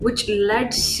which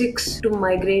led Sikhs to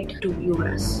migrate to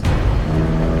US.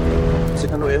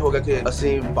 ਸਿੱਖਾਂ ਨੂੰ ਇਹ ਹੋ ਗਿਆ ਕਿ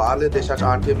ਅਸੀਂ ਬਾਹਰਲੇ ਦੇਸ਼ਾਂ 'ਚ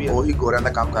ਆਣ ਕੇ ਵੀ ਉਹੀ ਗੋਰਿਆਂ ਦਾ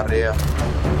ਕੰਮ ਕਰ ਰਹੇ ਆ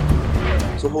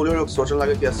ਸੋ ਹੌਲੀ ਹੌਲੀ ਸੋਚਣ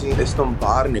ਲੱਗੇ ਕਿ ਅਸੀਂ ਇਸ ਤੋਂ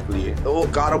ਬਾਹਰ ਨਿਕਲੀਏ ਉਹ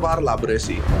ਕਾਰੋਬਾਰ ਲੱਭ ਰਹੇ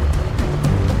ਸੀ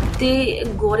ਤੇ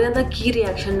ਗੋਰਿਆਂ ਦਾ ਕੀ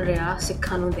ਰਿਐਕਸ਼ਨ ਰਿਹਾ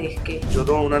ਸਿੱਖਾਂ ਨੂੰ ਦੇਖ ਕੇ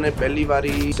ਜਦੋਂ ਉਹਨਾਂ ਨੇ ਪਹਿਲੀ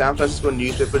ਵਾਰੀ ਸੈਨ ਫਰਾਂਸਿਸਕੋ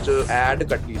ਨਿਊਜ਼ਪੇਪਰ 'ਚ ਐਡ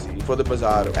ਕੱਟੀ ਸੀ ਫॉर द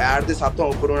ਬਾਜ਼ਾਰ ਐਡ ਦੇ ਸਭ ਤੋਂ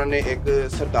ਉੱਪਰ ਉਹਨਾਂ ਨੇ ਇੱਕ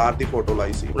ਸਰਦਾਰ ਦੀ ਫੋਟੋ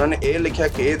ਲਾਈ ਸੀ ਉਹਨਾਂ ਨੇ ਇਹ ਲਿਖਿਆ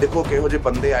ਕਿ ਇਹ ਦੇਖੋ ਕਿਹੋ ਜਿਹੇ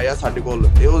ਬੰਦੇ ਆਏ ਆ ਸਾਡੇ ਕੋਲ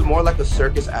it was more like a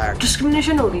circus act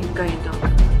discrimination ਹੋ ਗਈ kind of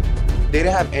they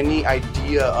didn't have any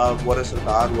idea of what a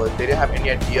sardar was they didn't have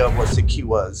any idea of what Sikhi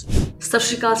was ਸਤਿ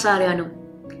ਸ਼੍ਰੀ ਅਕਾਲ ਸਾਰਿਆਂ ਨੂੰ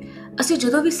ਅਸੀਂ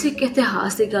ਜਦੋਂ ਵੀ ਸਿੱਖ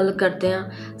ਇਤਿਹਾਸ ਦੀ ਗੱਲ ਕਰਦੇ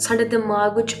ਹਾਂ ਸਾਡੇ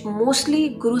ਦਿਮਾਗ ਵਿੱਚ ਮੋਸਟਲੀ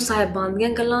ਗੁਰੂ ਸਾਹਿਬਾਨ ਦੀਆਂ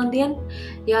ਗੱਲਾਂ ਆਉਂਦੀਆਂ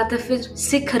ਜਾਂ ਤਾਂ ਫਿਰ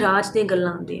ਸਿੱਖ ਰਾਜ ਦੀਆਂ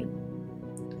ਗੱਲਾਂ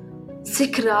ਆਉਂਦੀਆਂ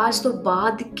ਸਿੱਖ ਰਾਜ ਤੋਂ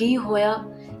ਬਾਅਦ ਕੀ ਹੋਇਆ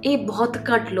ਇਹ ਬਹੁਤ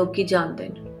ਘੱਟ ਲੋਕੀ ਜਾਣਦੇ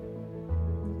ਨੇ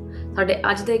ਸਾਡੇ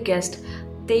ਅੱਜ ਦੇ ਗੈਸਟ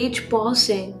ਤੇਜਪਾਲ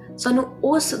ਸਿੰਘ ਸਾਨੂੰ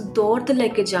ਉਸ ਦੌਰ ਤੇ ਲੈ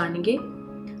ਕੇ ਜਾਣਗੇ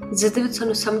ਜਿਸ ਦੇ ਵਿੱਚ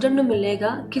ਸਾਨੂੰ ਸਮਝਣ ਨੂੰ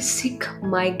ਮਿਲੇਗਾ ਕਿ ਸਿੱਖ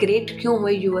ਮਾਈਗ੍ਰੇਟ ਕਿਉਂ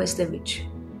ਹੋਏ US ਦੇ ਵਿੱਚ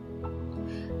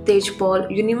ਤੇਜਪਾਲ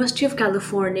ਯੂਨੀਵਰਸਿਟੀ ਆਫ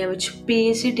ਕੈਲੀਫੋਰਨੀਆ ਵਿੱਚ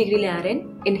PhD ਡਿਗਰੀ ਲੈ ਰਹੇ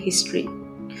ਇਨ ਹਿਸਟਰੀ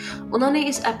ਉਹਨਾਂ ਨੇ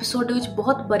ਇਸ ਐਪੀਸੋਡ ਵਿੱਚ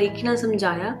ਬਹੁਤ ਬਾਰੀਕੀ ਨਾਲ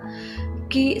ਸਮਝਾਇਆ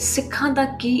ਕਿ ਸਿੱਖਾਂ ਦਾ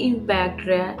ਕੀ ਇੰਪੈਕਟ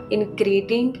ਰਿਹਾ ਇਨ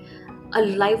creating a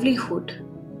livelihood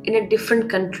in a different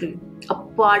country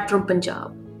apart from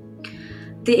Punjab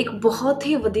ਤੇ ਇੱਕ ਬਹੁਤ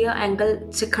ਹੀ ਵਧੀਆ ਐਂਗਲ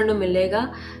ਸਿੱਖਣ ਨੂੰ ਮਿਲੇਗਾ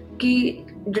ਕਿ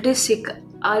ਜਿਹੜੇ ਸਿੱਖ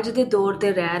ਅੱਜ ਦੇ ਦੌਰ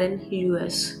ਤੇ ਰਹਿ ਰਹੇ ਨੇ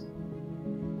US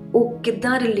ਉਹ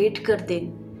ਕਿੱਦਾਂ ਰਿਲੇਟ ਕਰਦੇ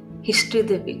ਨੇ ਹਿਸਟਰੀ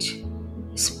ਦੇ ਵਿੱਚ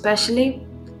ਸਪੈਸ਼ਲੀ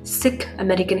ਸਿੱਖ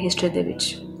ਅਮਰੀਕਨ ਹਿਸਟਰੀ ਦੇ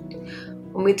ਵਿੱਚ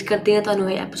ਉਮੀਦ ਕਰਦੇ ਹਾਂ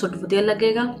ਤੁਹਾਨੂੰ ਇਹ ਐਪੀਸੋਡ ਵਧੀਆ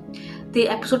ਲੱਗੇਗਾ ਤੇ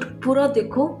ਐਪੀਸੋਡ ਪੂਰਾ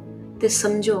ਦੇਖੋ ਤੇ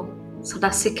ਸਮਝੋ ਸਾਡਾ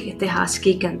ਸਿੱਖ ਇਤਿਹਾਸ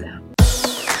ਕੀ ਕਹਿੰਦਾ ਹੈ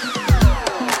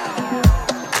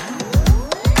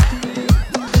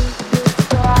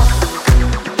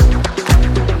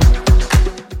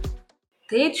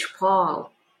Tejpaul,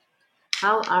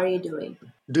 how are you doing?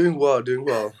 Doing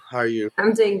well. How are you?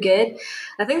 I'm doing good.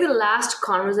 I think the last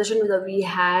conversation that we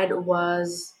had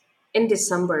was in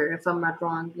December, if I'm not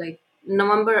wrong, like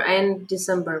November and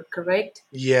December, correct?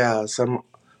 Yeah,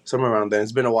 somewhere around then.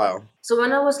 It's been a while. So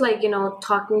when I was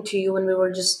talking to you when we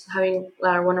were just having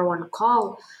our one-on-one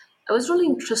call, it was really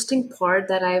interesting part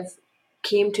that I've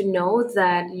came to know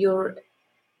that you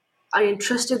are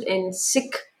interested in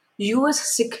US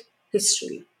Sikh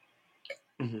history.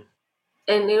 Mm-hmm.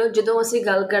 And ਜਦੋਂ ਅਸੀਂ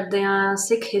ਗੱਲ ਕਰਦੇ ਹਾਂ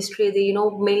ਸਿੱਖ history ਦੀ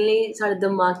mainly ਸਾਡੇ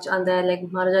ਦਿਮਾਗ 'ਚ ਆਉਂਦਾ ਹੈ ਲਾਈਕ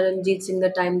ਮਹਾਰਾਜਾ ਰਣਜੀਤ ਸਿੰਘ ਦੇ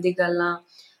ਟਾਈਮ ਦੀ ਗੱਲਾਂ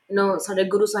ਸਾਡੇ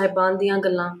ਗੁਰੂ ਸਾਹਿਬਾਨ ਦੀਆਂ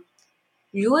ਗੱਲਾਂ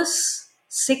US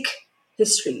Sikh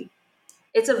history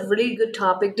it's a really good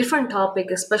topic different topic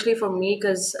especially for me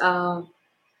because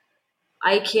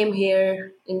I came here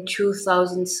in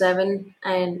 2007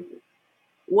 and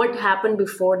what happened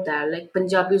before that like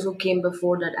Punjabis who came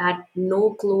before that I have no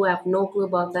clue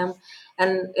about them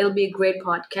and it'll be a great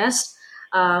podcast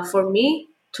for me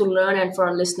to learn and for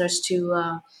our listeners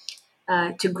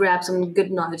to grab some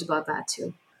good knowledge about that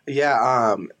too.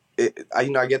 Yeah,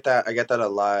 I get that a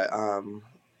lot.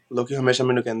 Loki hamesha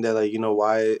mainu kende like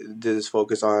why this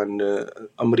focus on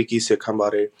Ameriki Sikhs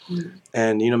bare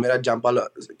and mera Tejpaul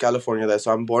California that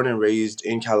so I'm born and raised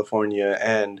in California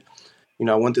and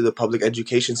I went through the public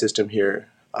education system here.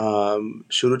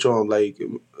 Shuru chon like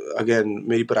again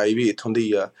meri padhai bhi ithon di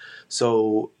hai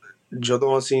so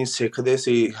ਜਦੋਂ ਅਸੀਂ ਸਿੱਖਦੇ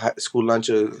ਸੀ ਸਕੂਲਾਂ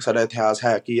 'ਚ ਸਾਡਾ ਇਤਿਹਾਸ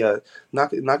ਹੈ ਕੀ ਆ ਨਾ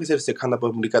ਕਿ ਸਿਰਫ ਸਿੱਖਾਂ ਦਾ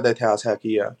ਅਮਰੀਕਾ ਦਾ ਇਤਿਹਾਸ ਹੈ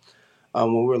ਕੀ ਆ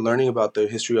when we were learning about the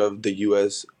history of the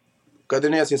US ਕਦੇ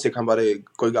ਨਹੀਂ ਅਸੀਂ ਸਿੱਖਾਂ ਬਾਰੇ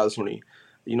ਕੋਈ ਗੱਲ ਸੁਣੀ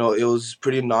it was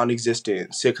pretty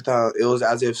non-existent ਸਿੱਖ ਤਾਂ it was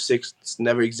as if Sikhs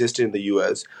never existed in the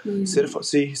US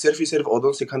ਸਿਰਫ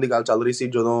ਉਦੋਂ ਸਿੱਖਾਂ ਦੀ ਗੱਲ ਚੱਲ ਰਹੀ ਸੀ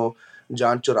ਜਦੋਂ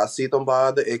ਜਾਂ 84 ਤੋਂ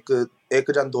ਬਾਅਦ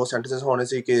ਇੱਕ ਜਾਂ ਦੋ ਸੈਂਟੈਂਸਸ ਹੋਣੇ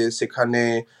ਸੀ ਕਿ ਸਿੱਖਾਂ ਨੇ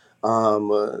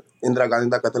ਇੰਦਰਾ ਗਾਂਧੀ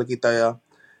ਦਾ ਕਤਲ ਕੀਤਾ ਆ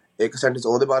ਇੱਕ ਸੈਂਟੈਂਸ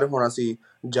ਉਹਦੇ ਬਾਰੇ ਹੋਣਾ ਸੀ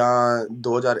ਜਾਂ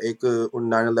 2001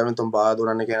 9/11 ਤੋਂ ਬਾਅਦ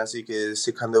ਉਹਨਾਂ ਨੇ ਕਹਿਣਾ ਸੀ ਕਿ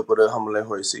ਸਿੱਖਾਂ ਦੇ ਉੱਪਰ ਹਮਲੇ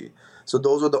ਹੋਏ ਸੀ so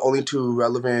those were the only two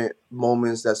relevant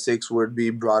moments that Sikhs would be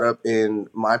brought up in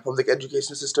my public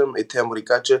education system ਇੱਥੇ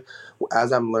ਅਮਰੀਕਾ 'ਚ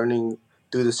as I'm learning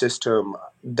through the system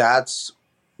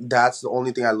that's the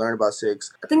only thing I learned about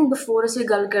Sikhs. I think before ਅਸੀਂ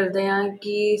ਗੱਲ ਕਰਦੇ ਹਾਂ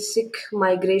ਕਿ ਸਿੱਖ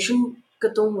migration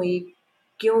ਕਦੋਂ ਹੋਈ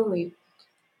ਕਿਉਂ ਹੋਈ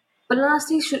ਪਹਿਲਾਂ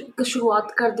ਅਸੀਂ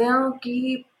ਸ਼ੁਰੂਆਤ ਕਰਦੇ ਹਾਂ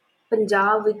ਕਿ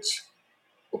ਪੰਜਾਬ ਵਿੱਚ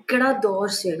ਉਹ ਕਿਹੜਾ ਦੌਰ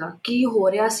ਸੀਗਾ ਕੀ ਹੋ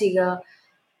ਰਿਹਾ ਸੀਗਾ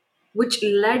which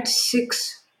led Sikhs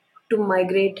to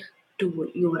migrate to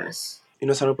US.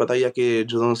 ਸਾਨੂੰ ਪਤਾ ਹੀ ਆ ਕਿ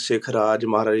ਜਦੋਂ ਸਿੱਖ ਰਾਜ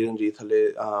ਮਹਾਰਾਜਾ ਰਣਜੀਤ ਥੱਲੇ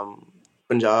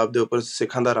ਪੰਜਾਬ ਦੇ ਉੱਪਰ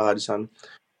ਸਿੱਖਾਂ ਦਾ ਰਾਜ ਸਨ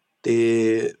ਤੇ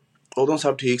ਉਦੋਂ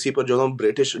ਸਭ ਠੀਕ ਸੀ ਪਰ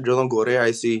ਜਦੋਂ ਗੋਰੇ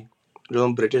ਆਏ ਸੀ ਜਦੋਂ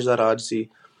ਬ੍ਰਿਟਿਸ਼ ਦਾ ਰਾਜ ਸੀ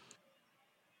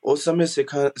ਉਸ ਸਮੇਂ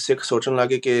ਸਿੱਖ ਸੋਚਣ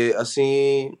ਲੱਗੇ ਕਿ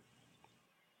ਅਸੀਂ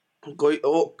ਕੋਈ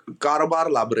ਉਹ ਕਾਰੋਬਾਰ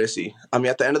ਲੱਭ ਰਹੇ ਸੀ. I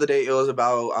mean, at the end of the day, it was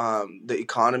about the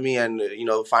economy and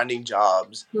finding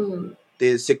jobs. ਤੇ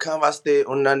ਸਿੱਖਾਂ ਵਾਸਤੇ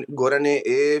ਗੋਰਿਆਂ ਨੇ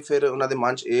ਇਹ ਫਿਰ ਉਹਨਾਂ ਦੇ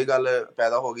ਮਨ 'ਚ ਇਹ ਗੱਲ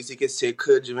ਪੈਦਾ ਹੋ ਗਈ ਸੀ ਕਿ ਸਿੱਖ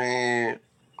ਜਿਵੇਂ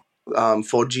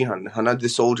ਫੌਜੀ ਹਨ ਹਨਾ the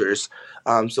soldiers.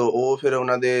 So ਉਹ ਫਿਰ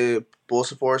ਉਹਨਾਂ ਦੇ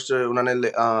post force 'ਚ ਉਹਨਾਂ ਨੇ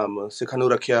ਸਿੱਖਾਂ ਨੂੰ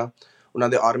ਰੱਖਿਆ, ਉਹਨਾਂ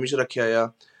ਦੇ ਆਰਮੀ 'ਚ ਰੱਖਿਆ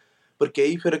ਆ. ਪਰ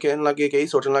ਕਈ ਫਿਰ ਕਹਿਣ ਲੱਗੇ, ਕਈ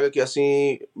ਸੋਚਣ ਲੱਗੇ ਕਿ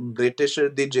ਅਸੀਂ ਬ੍ਰਿਟਿਸ਼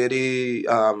ਦੀ ਜਿਹੜੀ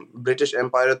ਬ੍ਰਿਟਿਸ਼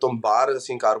empire ਤੋਂ ਬਾਹਰ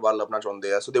ਅਸੀਂ ਕਾਰੋਬਾਰ ਲੱਭਣਾ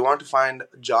ਚਾਹੁੰਦੇ ਆ. So they want to find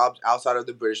jobs outside of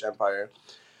the British Empire.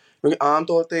 ਕਿਉਂਕਿ ਆਮ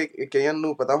ਤੌਰ ਤੇ ਕਈਆਂ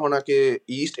ਨੂੰ ਪਤਾ ਹੋਣਾ ਕਿ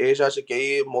ਈਸਟ ਏਸ਼ੀਆ 'ਚ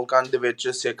ਕਈ ਮੁਲਕਾਂ ਦੇ ਵਿੱਚ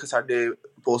ਸਿੱਖ ਸਾਡੇ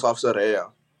ਪੋਸਟ ਆਫਿਸਰ ਰਹੇ ਆ.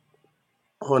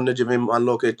 ਹੁਣ ਜਿਵੇਂ ਮੰਨ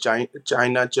ਲਓ ਕਿ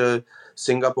ਚਾਈਨਾ 'ਚ,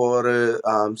 ਸਿੰਗਾਪੁਰ,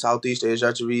 ਸਾਊਥ ਈਸਟ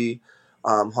ਏਸ਼ੀਆ 'ਚ ਵੀ,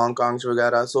 ਹਾਂਗਕਾਂਗ 'ਚ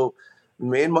ਵਗੈਰਾ. ਸੋ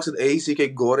ਮੇਨ ਮਕਸਦ ਇਹੀ ਸੀ ਕਿ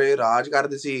ਗੋਰੇ ਰਾਜ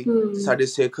ਕਰਦੇ ਸੀ ਤੇ ਸਾਡੇ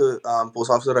ਸਿੱਖ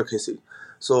ਪੋਸਟ ਆਫਿਸਰ ਰੱਖੇ ਸੀ.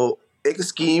 ਸੋ ਇੱਕ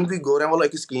ਸਕੀਮ ਵੀ ਗੋਰਿਆਂ ਵੱਲੋਂ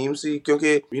ਇੱਕ ਸਕੀਮ ਸੀ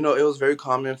ਕਿਉਂਕਿ it was very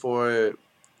common for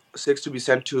Sikhs to be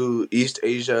sent to East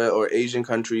Asia or Asian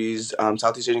countries,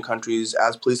 Southeast Asian countries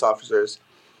as police officers.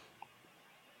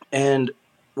 And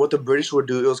what the British would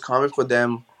do, it was common for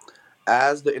them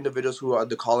as the individuals who are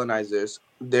the colonizers,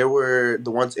 they were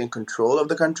the ones in control of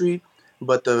the country,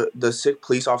 but the Sikh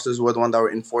police officers were the ones that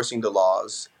were enforcing the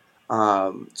laws.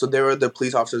 So they were the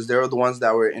police officers, they were the ones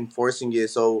that were enforcing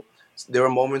it. So there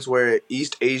were moments where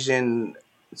East Asian,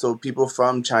 so people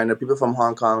from China, people from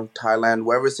Hong Kong, Thailand,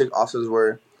 wherever Sikh officers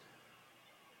were,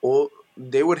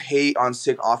 they would hate on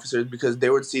Sikh officers because they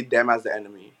would see them as the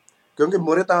enemy. Because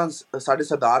Muritan sade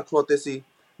sardar khote si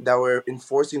that were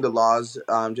enforcing the laws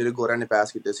jehde Gora ne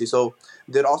pass kite si. So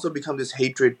there'd also become this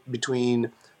hatred between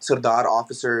sardar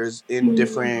officers in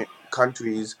different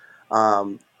countries,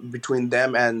 between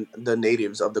them and the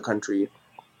natives of the country.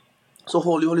 So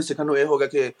ਹੌਲੀ ਸਿੱਖਾਂ ਨੂੰ ਇਹ ਹੋ ਗਿਆ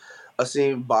ਕਿ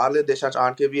ਅਸੀਂ ਬਾਹਰਲੇ ਦੇਸ਼ਾਂ 'ਚ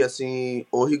ਆਣ ਕੇ ਵੀ ਅਸੀਂ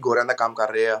ਉਹੀ ਗੋਰਿਆਂ ਦਾ ਕੰਮ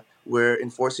ਕਰ ਰਹੇ ਆ. We're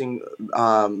enforcing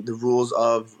the rules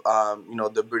of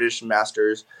the British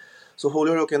masters. So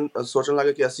ਹੌਲੀ ਸੋਚਣ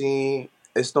ਲੱਗੇ ਕਿ ਅਸੀਂ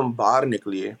ਇਸ ਤੋਂ ਬਾਹਰ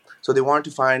ਨਿਕਲੀਏ. So they want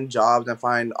to find jobs and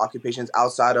find occupations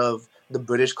outside of the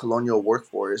British colonial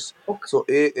workforce. Okay. So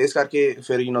ਇਸ ਕਰਕੇ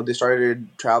ਫਿਰ they started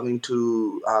traveling to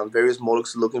various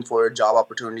mulks looking for job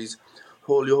opportunities.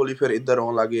 ਹੌਲੀ ਫਿਰ ਇੱਧਰ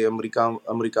ਆਉਣ ਲੱਗੇ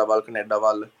ਅਮਰੀਕਾ ਵੱਲ, ਕੈਨੇਡਾ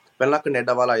ਵੱਲ. ਪਹਿਲਾਂ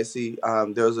ਕੈਨੇਡਾ ਵੱਲ ਆਏ ਸੀ.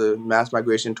 There was a mass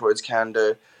migration towards Canada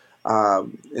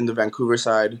in the Vancouver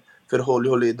side. ਫਿਰ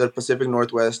ਹੌਲੀ ਇੱਧਰ Pacific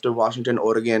Northwest, Washington,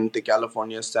 Oregon ਤੇ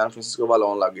California, San Francisco ਵੱਲ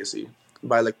ਆਉਣ ਲੱਗੇ ਸੀ.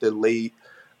 By like the late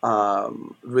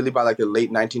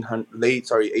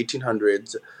 1800s,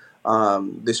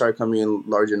 they started coming in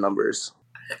larger numbers.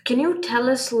 Can you tell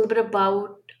us a little bit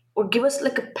about, or give us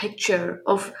like a picture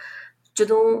of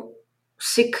ਜਦੋਂ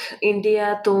ਸਿੱਖ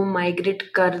India ਤੋਂ migrate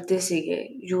ਕਰਦੇ ਸੀਗੇ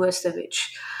US ਦੇ ਵਿੱਚ,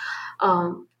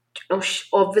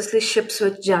 obviously ships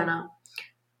ਵਿੱਚ ਜਾਣਾ,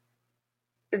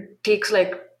 it takes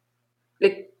like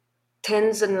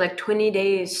tens and like 20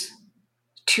 days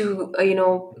to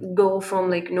go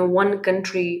from one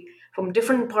country, from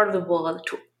different part of the world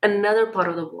to another part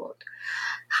of the world.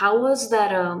 How was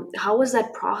that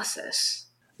process?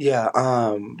 Yeah,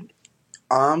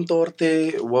 ਆਮ ਤੌਰ ਤੇ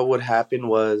what would happen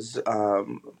was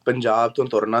Punjab ਤੋਂ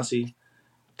ਤੁਰਨਾ ਸੀ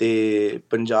ਤੇ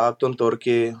ਪੰਜਾਬ ਤੋਂ ਤੁਰ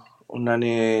ਕੇ ਉਹਨਾਂ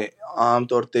ਨੇ ਆਮ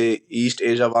ਤੌਰ ਤੇ ਈਸਟ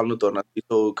ਏਸ਼ੀਆ ਵੱਲ ਨੂੰ ਤੁਰਨਾ ਸੀ.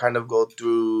 So kind of go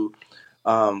through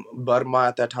Burma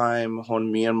at that time,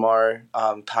 Myanmar,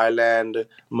 Thailand,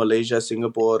 Malaysia,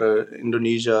 Singapore,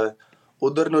 Indonesia,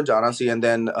 ਉੱਧਰ ਨੂੰ ਜਾਣਾ ਸੀ. And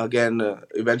then again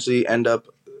eventually end up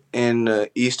in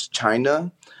East China,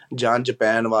 ਜਾਂ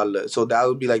Japan ਵੱਲ. So that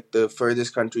would be like the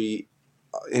furthest country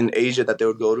in Asia that they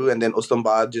would go to, and then ਉਸ ਤੋਂ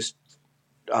ਬਾਅਦ just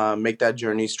make that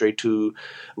journey straight to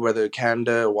whether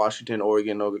Canada, Washington,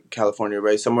 Oregon, or California,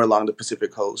 right, somewhere along the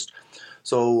Pacific coast.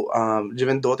 So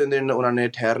ਜਿਵੇਂ 2-3 ਦਿਨ ਉਹਨਾਂ ਨੇ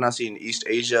ਠਹਿਰਨਾ ਸੀ in East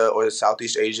Asia or South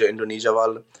East Asia, Indonesia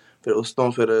ਵੱਲ. ਫਿਰ ਉਸ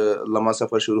ਤੋਂ ਫਿਰ ਲੰਮਾ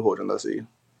ਸਫ਼ਰ ਸ਼ੁਰੂ ਹੋ ਜਾਂਦਾ ਸੀ.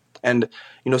 And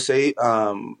say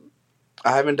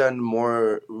I haven't done more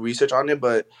research on it,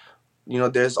 but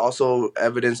there's also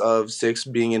evidence of Sikhs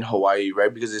being in Hawaii,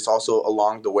 right? Because it's also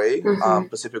along the way,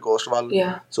 Pacific Ocean.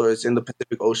 Yeah. So it's in the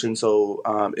Pacific Ocean. So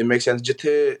it makes sense.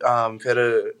 Jithe ਫਿਰ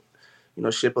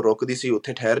ship ਰੁਕਦੀ ਸੀ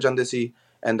ਉੱਥੇ ਠਹਿਰ ਜਾਂਦੇ ਸੀ.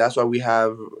 And that's why we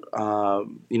have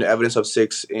evidence of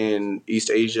Sikhs in East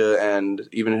Asia and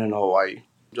even in Hawaii.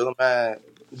 ਜਦੋਂ ਮੈਂ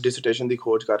dissertation ਦੀ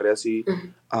ਖੋਜ ਕਰ ਰਿਹਾ ਸੀ,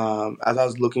 as I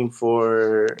was looking for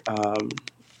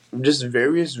just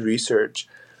various research,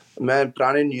 ਮੈਂ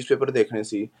ਪੁਰਾਣੇ newspaper ਦੇਖਣੇ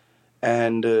ਸੀ.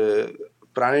 And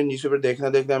ਪੁਰਾਣੇ newspaper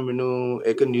ਦੇਖਦਾ ਮੈਨੂੰ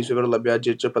ਇੱਕ newspaper ਲੱਭਿਆ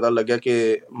ਜਿਸ 'ਚ ਪਤਾ ਲੱਗਿਆ ਕਿ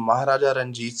Maharaja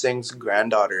Ranjit ਸਿੰਘ's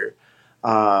granddaughter,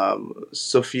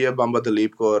 Sophia Bamba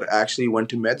Dalip Kaur, actually went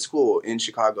to med school in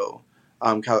Chicago,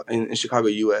 in Chicago,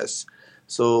 US.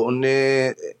 So ਉਹਨੇ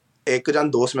 1 ਜਾਂ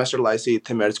 2 semester ਲਾਏ ਸੀ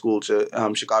ਇੱਥੇ med school 'ਚ,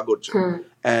 Chicago 'ਚ.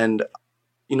 And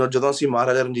ਜਦੋਂ ਅਸੀਂ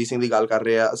ਮਹਾਰਾਜਾ ਰਣਜੀਤ ਸਿੰਘ ਦੀ ਗੱਲ ਕਰ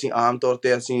ਰਹੇ ਆ ਅਸੀਂ ਆਮ ਤੌਰ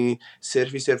 'ਤੇ ਅਸੀਂ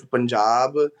ਸਿਰਫ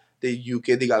ਪੰਜਾਬ ਤੇ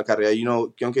UK ਦੀ ਗੱਲ ਕਰ ਰਹੇ ਆ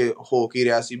ਕਿਉਂਕਿ ਹੋ ਕੀ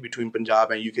ਰਿਹਾ ਸੀ between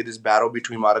Punjab and UK this battle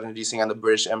between Maharaja Ranjit Singh and the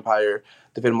British empire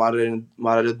ਤੇ ਫਿਰ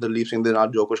ਮਹਾਰਾਜਾ ਦਲੀਪ ਸਿੰਘ ਦੇ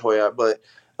ਨਾਲ ਜੋ ਕੁਛ ਹੋਇਆ but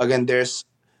again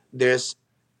there's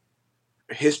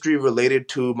history related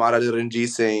to Maharaja Ranjit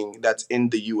Singh that's in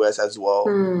the US as well,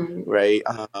 right?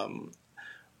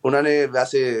 ਉਹਨਾਂ ਨੇ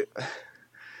ਵੈਸੇ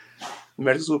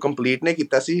medical school complete ਨਹੀਂ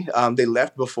ਕੀਤਾ ਸੀ they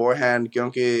left beforehand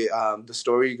ਕਿਉਂਕਿ the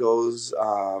story goes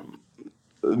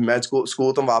med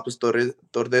school ਤੋਂ ਵਾਪਸ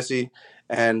ਤੁਰਦੇ ਸੀ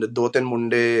and 2-3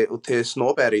 ਮੁੰਡੇ ਉੱਥੇ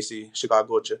snow ਪੈ ਰਹੀ ਸੀ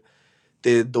ਸ਼ਿਕਾਗੋ 'ਚ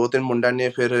ਤੇ 2-3 ਮੁੰਡਿਆਂ ਨੇ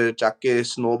ਫਿਰ ਚੱਕ ਕੇ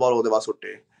snowball ਉਹਦੇ ਵੱਲ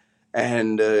ਸੁੱਟੇ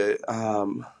and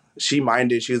she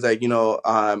minded she was like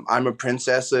I'm a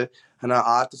princess ਹਨਾ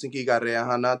ਆ ਤੁਸੀਂ ਕੀ ਕਰ ਰਹੇ ਆ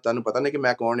ਹਨਾ ਤੁਹਾਨੂੰ ਪਤਾ ਨਹੀਂ ਕਿ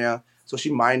ਮੈਂ ਕੌਣ ਆ so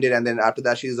she minded and then after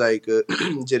that she's like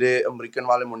ਜਿਹੜੇ ਅਮਰੀਕਨ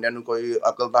ਵਾਲੇ ਮੁੰਡਿਆਂ ਨੂੰ ਕੋਈ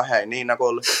ਅਕਲ ਤਾਂ ਹੈ ਨਹੀਂ ਇਹਨਾਂ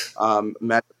ਕੋਲ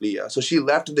ਮੈਂ ਚੱਲੀ ਆ so she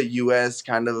left the US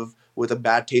kind of with a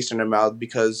bad taste in her mouth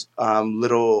because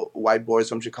little white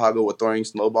boys from Chicago were throwing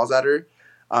snowballs at her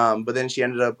but then she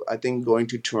ended up I think going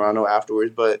to Toronto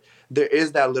afterwards but there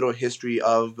is that little history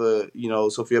of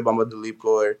Sophia Bamba Dalip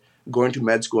Kaur going to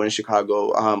med school in Chicago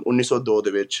 1902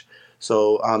 ਦੇ ਵਿੱਚ so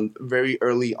very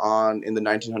early on in the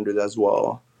 1900s as well.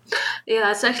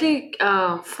 Yeah, it's actually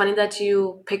funny that you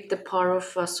picked the part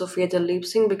of Sophia Dalip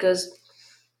Singh because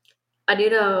I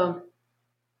did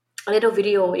a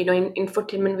video,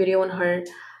 infotainment video on her,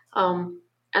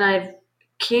 and I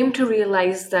came to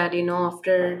realize that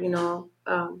after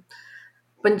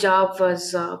Punjab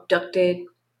was abducted.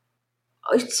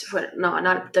 No,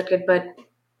 not abducted, but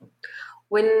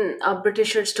when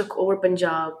Britishers took over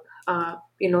Punjab,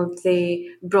 they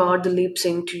brought Dalip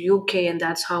Singh to UK, and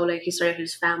that's how he started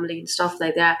his family and stuff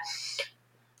like that.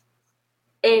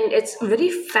 And it's very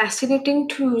fascinating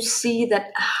to see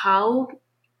that how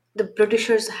the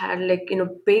Britishers had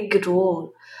big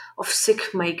role of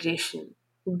Sikh migration,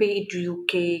 be it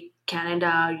UK,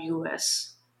 Canada,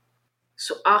 US.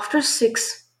 So after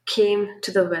Sikhs came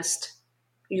to the West,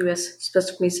 US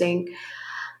specifically saying,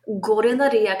 ਗੋਰਿਆਂ ਦਾ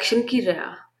reaction ਕੀ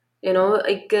ਰਿਹਾ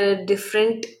ਇੱਕ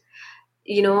different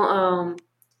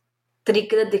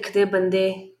ਤਰੀਕੇ ਦੇ ਦਿਖਦੇ ਬੰਦੇ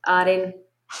ਆ ਰਹੇ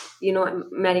ਨੇ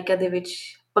ਅਮਰੀਕਾ ਦੇ ਵਿੱਚ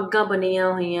ਪੱਗਾਂ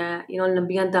ਬੰਨੀਆਂ ਹੋਈਆਂ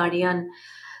ਲੰਬੀਆਂ ਦਾੜੀਆਂ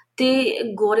ਤੇ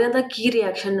ਗੋਰਿਆਂ ਦਾ ਕੀ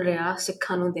ਰਿਐਕਸ਼ਨ ਰਿਹਾ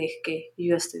ਸਿੱਖਾਂ ਨੂੰ ਦੇਖ ਕੇ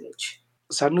US ਦੇ ਵਿੱਚ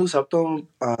ਸਾਨੂੰ ਸਭ ਤੋਂ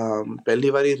ਪਹਿਲੀ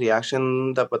ਵਾਰੀ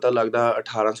ਰਿਐਕਸ਼ਨ ਦਾ ਪਤਾ ਲੱਗਦਾ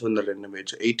 1899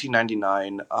 ਵਿੱਚ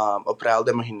 1899 ਅਪ੍ਰੈਲ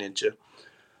ਦੇ ਮਹੀਨੇ 'ਚ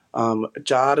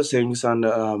 4 ਸਿੰਘ ਸਨ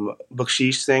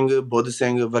ਬਖਸ਼ੀਸ਼ ਸਿੰਘ ਬੁੱਧ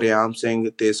ਸਿੰਘ ਵਰਿਆਮ ਸਿੰਘ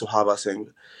ਤੇ ਸੁਹਾਵਾ ਸਿੰਘ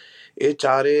ਇਹ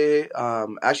ਚਾਰੇ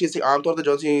ਐਕਚੁਅਲੀ ਅਸੀਂ ਆਮ ਤੌਰ 'ਤੇ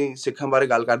ਜਦੋਂ ਅਸੀਂ ਸਿੱਖਾਂ ਬਾਰੇ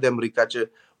ਗੱਲ ਕਰਦੇ ਅਮਰੀਕਾ 'ਚ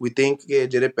ਵੀ ਥਿੰਕ ਕਿ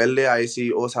ਜਿਹੜੇ ਪਹਿਲੇ ਆਏ ਸੀ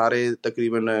ਉਹ ਸਾਰੇ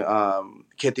ਤਕਰੀਬਨ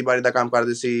ਖੇਤੀਬਾੜੀ ਦਾ ਕੰਮ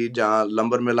ਕਰਦੇ ਸੀ ਜਾਂ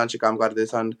ਲੰਬਰ ਮਿਲਾਂ 'ਚ ਕੰਮ ਕਰਦੇ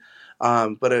ਸਨ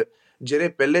ਪਰ ਜਿਹੜੇ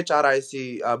ਪਹਿਲੇ 4 ਆਏ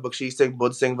ਸੀ ਬਖਸ਼ੀਸ਼ ਸਿੰਘ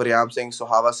ਬੁੱਧ ਸਿੰਘ ਵਰਿਆਮ ਸਿੰਘ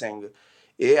ਸੁਹਾਵਾ ਸਿੰਘ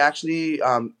ਇਹ ਐਕਚੁਅਲੀ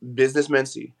ਬਿਜ਼ਨਸਮੈਨ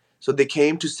ਸੀ so they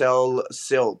came to sell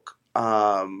silk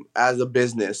as a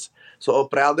business so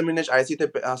ਅਪ੍ਰੈਲ ਦੇ ਮਹੀਨੇ 'ਚ ਆਏ ਸੀ ਤੇ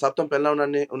ਸਭ ਤੋਂ ਪਹਿਲਾਂ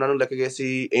ਉਹਨਾਂ ਨੂੰ ਲੈ ਕੇ ਗਏ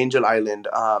ਸੀ ਐਂਜਲ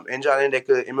ਆਈਲੈਂਡ ਇੱਕ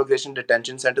ਇਮੀਗ੍ਰੇਸ਼ਨ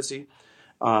ਡਿਟੈਂਸ਼ਨ ਸੈਂਟਰ ਸੀ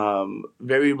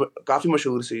ਕਾਫੀ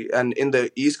ਮਸ਼ਹੂਰ ਸੀ and in the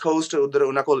East Coast ਉੱਧਰ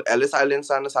ਉਹਨਾਂ ਕੋਲ ਐਲਿਸ ਆਈਲੈਂਡ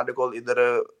ਸਨ ਸਾਡੇ ਕੋਲ ਇੱਧਰ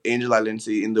ਐਂਜਲ ਆਈਲੈਂਡ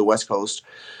ਸੀ in the West Coast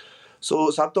so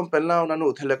ਸਭ ਤੋਂ ਪਹਿਲਾਂ ਉਹਨਾਂ ਨੂੰ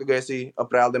ਉੱਥੇ ਲੈ ਕੇ ਗਏ ਸੀ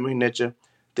ਅਪ੍ਰੈਲ ਦੇ ਮਹੀਨੇ 'ਚ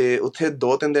ਤੇ ਉੱਥੇ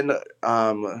 2-3 ਦਿਨ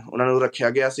ਉਹਨਾਂ ਨੂੰ ਰੱਖਿਆ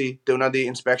ਗਿਆ ਸੀ ਤੇ ਉਹਨਾਂ ਦੀ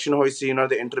ਇੰਸਪੈਕਸ਼ਨ ਹੋਈ ਸੀ ਉਹਨਾਂ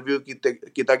ਦੇ ਇੰਟਰਵਿਊ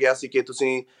ਕੀਤਾ ਗਿਆ ਸੀ ਕਿ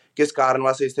ਤੁਸੀਂ ਕਿਸ ਕਾਰਨ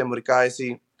ਵਾਸਤੇ ਇੱਥੇ ਅਮਰੀਕਾ ਆਏ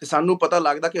ਸੀ ਤੇ ਸਾਨੂੰ ਪਤਾ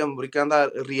ਲੱਗਦਾ ਕਿ ਅਮਰੀਕਾ ਦਾ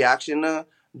ਰਿਐਕਸ਼ਨ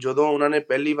ਜਦੋਂ ਉਹਨਾਂ ਨੇ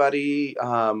ਪਹਿਲੀ ਵਾਰੀ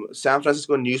ਸੈਨ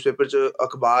ਫਰਾਂਸਿਸਕੋ ਨਿਊਜ਼ਪੇਪਰ 'ਚ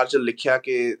ਅਖਬਾਰ 'ਚ ਲਿਖਿਆ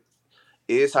ਕਿ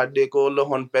ਇਹ ਸਾਡੇ ਕੋਲ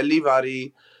ਹੁਣ ਪਹਿਲੀ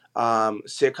ਵਾਰੀ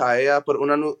ਸਿੱਖ ਆਏ ਆ ਪਰ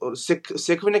ਉਹਨਾਂ ਨੂੰ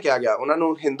ਸਿੱਖ ਵੀ ਨਹੀਂ ਕਿਹਾ ਗਿਆ ਉਹਨਾਂ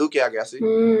ਨੂੰ ਹਿੰਦੂ ਕਿਹਾ ਗਿਆ ਸੀ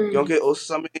ਕਿਉਂਕਿ ਉਸ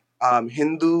ਸਮੇਂ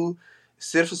ਹਿੰਦੂ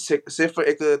ਸਿਰਫ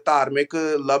ਇੱਕ ਧਾਰਮਿਕ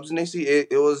ਲਫ਼ਜ਼ ਨਹੀਂ ਸੀ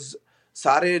ਇਹ ਵਾਸ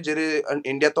ਸਾਰੇ ਜਿਹੜੇ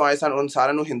ਇੰਡੀਆ ਤੋਂ ਆਏ ਸਨ ਉਹਨਾਂ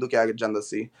ਸਾਰਿਆਂ ਨੂੰ ਹਿੰਦੂ ਕਿਹਾ ਜਾਂਦਾ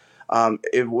ਸੀ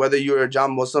whether you're ਜਾਂ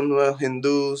ਮੁਸਲਿਮ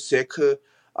ਹਿੰਦੂ ਸਿੱਖ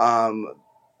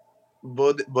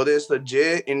Buddhist ਜੇ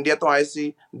ਇੰਡੀਆ ਤੋਂ ਆਏ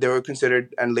ਸੀ they were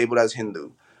considered and labeled as Hindu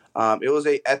it was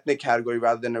a ethnic category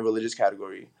rather than a religious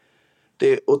category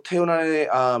ਤੇ ਉੱਥੇ ਉਹਨਾਂ ਨੇ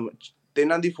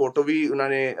ਤਿੰਨਾਂ ਦੀ ਫੋਟੋ ਵੀ ਉਹਨਾਂ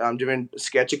ਨੇ ਜਿਵੇਂ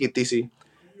ਸਕੈਚ ਕੀਤੀ ਸੀ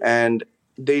and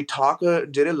they talk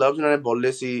ਜਿਹੜੇ ਲਫ਼ਜ਼ ਉਹਨਾਂ ਨੇ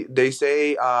ਬੋਲੇ ਸੀ they say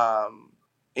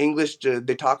English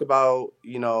they talk about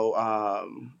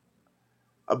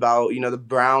the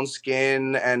brown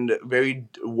skin and very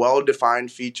well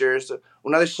defined features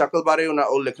ਉਹਨਾਂ ਦੇ ਸ਼ਕਲ ਬਾਰੇ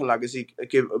ਉਹ ਲਿਖਣ ਲੱਗੇ ਸੀ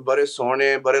ਕਿ ਬੜੇ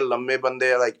ਸੋਹਣੇ ਬੜੇ ਲੰਮੇ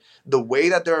ਬੰਦੇ like the way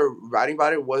that they were writing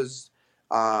about it was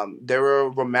they were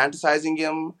romanticizing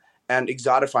him and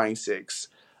exotifying Sikhs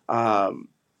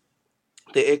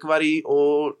ਤੇ ਇੱਕ ਵਾਰੀ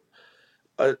ਉਹ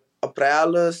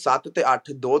ਅਪ੍ਰੈਲ 7 ਤੇ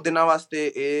 8 2 ਦਿਨਾਂ ਵਾਸਤੇ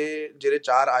ਇਹ ਜਿਹੜੇ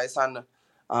 4 ਆਏ ਸਨ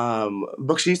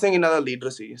ਬਖਸ਼ੀਸ਼ ਸਿੰਘ ਇਹਨਾਂ ਦਾ ਲੀਡਰ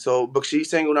ਸੀ। ਸੋ ਬਖਸ਼ੀਸ਼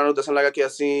ਸਿੰਘ ਉਹਨਾਂ ਨੂੰ ਦੱਸਣ ਲੱਗਾ ਕਿ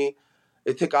ਅਸੀਂ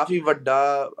ਇੱਥੇ ਕਾਫੀ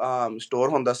ਵੱਡਾ ਸਟੋਰ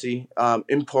ਹੁੰਦਾ ਸੀ,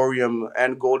 ਇੰਪੋਰੀਅਮ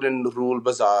ਐਂਡ ਗੋਲਡਨ ਰੂਲ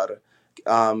ਬਾਜ਼ਾਰ,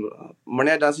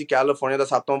 ਮੰਨਿਆ ਜਾਂਦਾ ਸੀ ਕੈਲੀਫੋਰਨੀਆ ਦਾ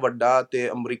ਸਭ ਤੋਂ ਵੱਡਾ ਤੇ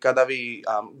ਅਮਰੀਕਾ ਦਾ ਵੀ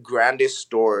ਗ੍ਰੈਂਡੈਸਟ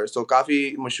ਸਟੋਰ। ਸੋ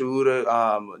ਕਾਫੀ ਮਸ਼ਹੂਰ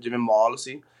ਜਿਵੇਂ ਮਾਲ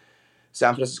ਸੀ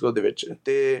ਸੈਨ ਫਰਾਂਸਿਸਕੋ ਦੇ ਵਿੱਚ।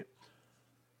 ਤੇ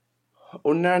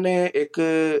ਉਹਨਾਂ ਨੇ ਇੱਕ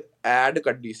ਐਡ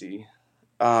ਕੱਢੀ ਸੀ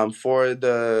for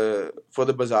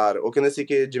the ਬਾਜ਼ਾਰ। ਉਹ ਕਹਿੰਦੇ ਸੀ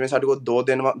ਕਿ ਜਿਵੇਂ ਸਾਡੇ ਕੋਲ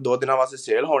 2 ਦਿਨਾਂ ਵਾਸਤੇ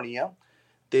ਸੇਲ ਹੋਣੀ ਆ,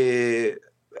 ਤੇ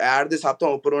ਐਡ ਦੇ ਸਭ ਤੋਂ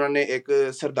ਉੱਪਰ ਉਹਨਾਂ ਨੇ ਇੱਕ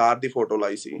ਸਰਦਾਰ ਦੀ ਫੋਟੋ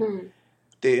ਲਾਈ ਸੀ।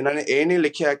 ਤੇ ਇਹਨਾਂ ਨੇ ਇਹ ਨਹੀਂ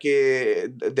ਲਿਖਿਆ ਕਿ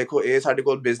ਦੇਖੋ ਇਹ ਸਾਡੇ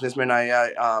ਕੋਲ ਬਿਜ਼ਨਸਮੈਨ ਆਏ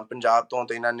ਆ ਪੰਜਾਬ ਤੋਂ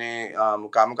ਤੇ ਇਹਨਾਂ ਨੇ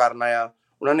ਕੰਮ ਕਰਨਾ ਆ।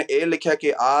 ਉਹਨਾਂ ਨੇ ਇਹ ਲਿਖਿਆ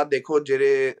ਕਿ ਆਹ ਦੇਖੋ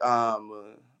ਜਿਹੜੇ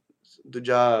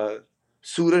ਦੂਜਾ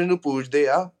ਸੂਰਜ ਨੂੰ ਪੂਜਦੇ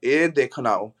ਆ, ਇਹ ਦੇਖਣ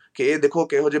ਆਓ ਕਿ ਇਹ ਦੇਖੋ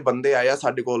ਕਿਹੋ ਜਿਹੇ ਬੰਦੇ ਆਏ ਆ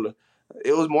ਸਾਡੇ ਕੋਲ।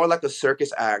 It was more like a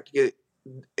circus act ਕਿ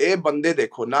ਇਹ ਬੰਦੇ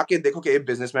ਦੇਖੋ, ਨਾ ਕਿ ਦੇਖੋ ਕਿ ਇਹ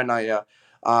ਬਿਜ਼ਨਸਮੈਨ ਆਏ ਆ।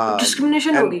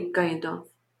 Discrimination ਹੋ ਗਈ kind of.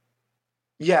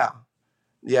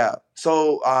 Yeah. So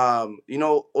you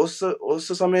know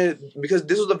ਉਸ ਸਮੇਂ because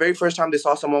this was the very first time they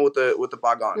saw someone with the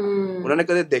pag on. ਉਹਨਾਂ ਨੇ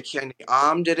ਕਦੇ ਦੇਖਿਆ ਨਹੀਂ।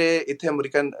 ਆਮ ਜਿਹੜੇ ਇੱਥੇ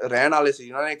ਅਮਰੀਕਨ ਰਹਿਣ ਵਾਲੇ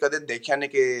ਸੀ ਉਹਨਾਂ ਨੇ ਕਦੇ ਦੇਖਿਆ ਨਹੀਂ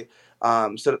ਕਿ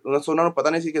ਉਹਨਾਂ ਨੂੰ ਪਤਾ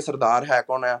ਨਹੀਂ ਸੀ ਕਿ ਸਰਦਾਰ ਹੈ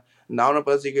ਕੌਣ ਆ, ਨਾ ਉਹਨਾਂ ਨੂੰ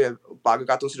ਪਤਾ ਸੀ ਕਿ ਪੱਗ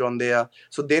ਕਾਹਤੋਂ ਸਜਾਉਂਦੇ ਆ।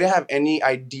 So they didn't have any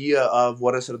idea of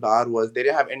what a sardar was. They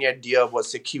didn't have any idea of what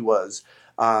Sikhi was.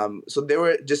 So they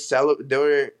were just they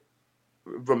were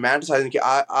romanticizing ਕਿ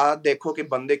ਆ ਦੇਖੋ ਕਿ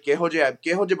ਬੰਦੇ ਕਿਹੋ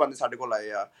ਜਿਹੇ ਬੰਦੇ ਸਾਡੇ ਕੋਲ ਆਏ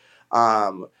ਆ।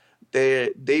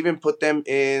 They even put them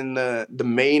in the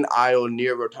main aisle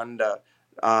near Rotunda.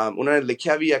 ਉਹਨਾਂ ਨੇ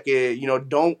ਲਿਖਿਆ ਵੀ ਹੈ ਕਿ you know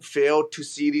don't fail to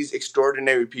see these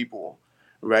extraordinary people,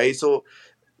 right? So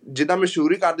ਜਿੱਦਾਂ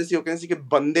ਮਸ਼ਹੂਰੀ ਕਰਦੇ ਸੀ ਉਹ ਕਹਿੰਦੇ ਸੀ ਕਿ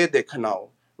ਬੰਦੇ ਦੇਖਣ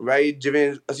ਆਓ, right?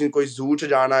 ਜਿਵੇਂ ਅਸੀਂ ਕੋਈ ਜ਼ੂ 'ਚ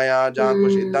ਜਾਣਾ ਆ ਜਾਂ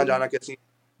ਕੁਛ ਏਦਾਂ ਜਾਣਾ ਕਿ ਅਸੀਂ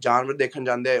ਜਾਨਵਰ ਦੇਖਣ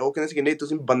ਜਾਂਦੇ ਆ, ਉਹ ਕਹਿੰਦੇ ਸੀ ਕਿ ਨਹੀਂ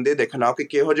ਤੁਸੀਂ ਬੰਦੇ ਦੇਖਣ ਆਓ ਕਿ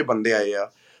ਕਿਹੋ ਜਿਹੇ ਬੰਦੇ ਆਏ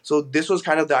ਆ। So this was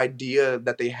kind of the idea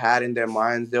that they had in their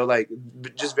minds. They were like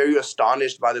just very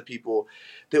astonished by the people.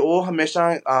 ਤੇ ਉਹ ਹਮੇਸ਼ਾ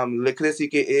ਲਿਖਦੇ ਸੀ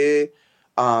ਕਿ ਇਹ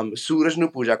ਸੂਰਜ ਨੂੰ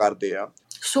ਪੂਜਾ ਕਰਦੇ ਆ।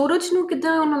 ਸੂਰਜ ਨੂੰ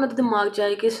ਕਿੱਦਾਂ ਉਹਨਾਂ ਦੇ ਦਿਮਾਗ 'ਚ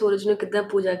ਆਇਆ ਕਿ ਸੂਰਜ ਨੂੰ ਕਿੱਦਾਂ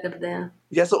ਪੂਜਾ ਕਰਦੇ ਆ?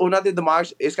 ਯੈਸ, ਉਹਨਾਂ ਦੇ ਦਿਮਾਗ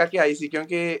 'ਚ ਇਸ ਕਰਕੇ ਆਈ ਸੀ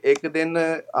ਕਿਉਂਕਿ ਇੱਕ ਦਿਨ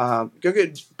ਕਿਉਂਕਿ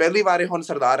ਪਹਿਲੀ ਵਾਰ ਹੁਣ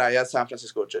ਸਰਦਾਰ ਆਇਆ ਸੈਨ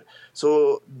ਫਰਾਂਸਿਸਕੋ 'ਚ।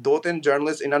 ਸੋ 2-3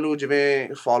 ਜਰਨਲਿਸਟ ਇਹਨਾਂ ਨੂੰ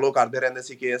ਜਿਵੇਂ ਫੋਲੋ ਕਰਦੇ ਰਹਿੰਦੇ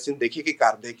ਸੀ ਕਿ ਅਸੀਂ ਦੇਖੀਏ ਕਿ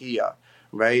ਕਰਦੇ ਕੀ ਆ,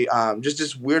 right? Just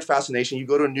this weird fascination. You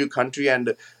go to a new country and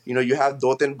you know you have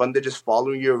 2-3 ਬੰਦੇ just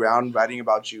following you around, writing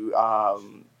about you.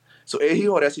 So ਇਹੀ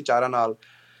ਹੋ ਰਿਹਾ ਸੀ ਚਾਰਾਂ ਨਾਲ।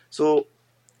 ਸੋ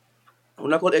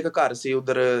ਉਹਨਾਂ ਕੋਲ ਇੱਕ ਘਰ ਸੀ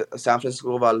ਉੱਧਰ ਸੈਨ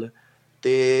ਫਰਾਂਸਿਸਕੋ ਵੱਲ,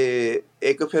 ਤੇ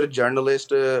ਇੱਕ ਫਿਰ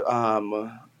ਜਰਨਲਿਸਟ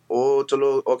ਉਹ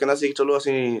ਕਹਿੰਦਾ ਸੀ ਚਲੋ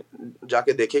ਅਸੀਂ ਜਾ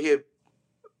ਕੇ ਦੇਖੀਏ ਕਿ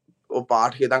ਉਹ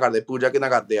ਪਾਠ ਕਿੱਦਾਂ ਕਰਦੇ, ਪੂਜਾ ਕਿੱਦਾਂ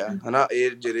ਕਰਦੇ ਆ, ਹਨਾ,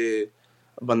 ਇਹ ਜਿਹੜੇ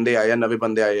ਬੰਦੇ ਆਏ ਆ, ਨਵੇਂ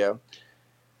ਬੰਦੇ ਆਏ ਆ।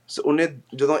 ਸੋ ਉਹਨੇ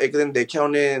ਜਦੋਂ ਇੱਕ ਦਿਨ ਦੇਖਿਆ,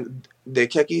 ਉਹਨੇ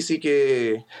ਦੇਖਿਆ ਕੀ ਸੀ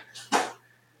ਕਿ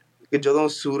ਜਦੋਂ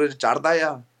ਸੂਰਜ ਚੜ੍ਹਦਾ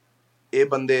ਆ ਇਹ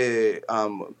ਬੰਦੇ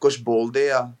ਕੁਛ ਬੋਲਦੇ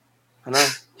ਆ, ਹਨਾ,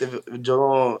 ਤੇ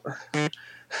ਜਦੋਂ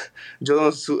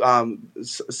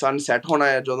ਸਨ ਸੈੱਟ ਹੋਣਾ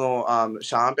ਆ, ਜਦੋਂ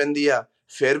ਸ਼ਾਮ ਪੈਂਦੀ ਆ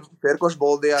ਫਿਰ ਕੁਛ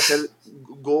ਬੋਲਦੇ ਆ, ਫਿਰ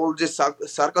ਗੋਲ ਜੇ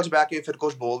ਸਰਕਲ 'ਚ ਬਹਿ ਕੇ ਫਿਰ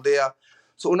ਕੁਛ ਬੋਲਦੇ ਆ।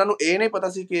 ਸੋ ਉਹਨਾਂ ਨੂੰ ਇਹ ਨਹੀਂ ਪਤਾ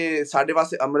ਸੀ ਕਿ ਸਾਡੇ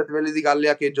ਵਾਸਤੇ ਅੰਮ੍ਰਿਤ ਵੇਲੇ ਦੀ ਗੱਲ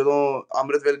ਆ ਕਿ ਜਦੋਂ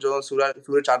ਅੰਮ੍ਰਿਤ ਵੇਲੇ ਜਦੋਂ ਸੂਰਜ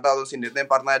ਚੜ੍ਹਦਾ ਉਦੋਂ ਅਸੀਂ ਨਿਤਨੇਮ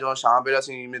ਪੜ੍ਹਨਾ ਆ, ਜਦੋਂ ਸ਼ਾਮ ਵੇਲੇ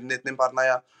ਅਸੀਂ ਨਿਤਨੇਮ ਪੜ੍ਹਨਾ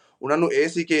ਆ। ਉਹਨਾਂ ਨੂੰ ਇਹ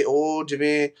ਸੀ ਕਿ ਉਹ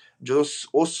ਜਿਵੇਂ ਜਦੋਂ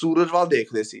ਉਹ ਸੂਰਜ ਵੱਲ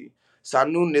ਦੇਖਦੇ ਸੀ,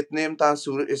 ਸਾਨੂੰ ਨਿਤਨੇਮ ਤਾਂ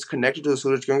ਸੂਰਜ ਇਜ਼ ਕਨੈਕਟਡ ਟੂ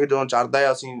ਸੂਰਜ, ਕਿਉਂਕਿ ਜਦੋਂ ਚੜ੍ਹਦਾ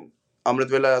ਆ ਅਸੀਂ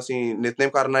ਅੰਮ੍ਰਿਤ ਵੇਲਾ ਅਸੀਂ ਨਿਤਨੇਮ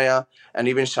ਕਰਨਾ ਆ, ਐਂਡ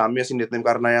ਈਵਨ ਸ਼ਾਮੀ ਅਸੀਂ ਨਿਤਨੇਮ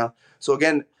ਕਰਨਾ ਆ। ਸੋ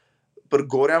ਅਗੇਨ ਪਰ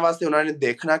ਗੋਰਿਆਂ ਵਾਸਤੇ ਉਹਨਾਂ ਨੇ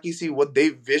ਦੇਖਣਾ ਕੀ ਸੀ, what they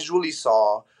visually saw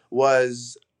was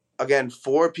again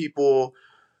 4 people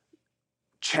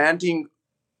chanting,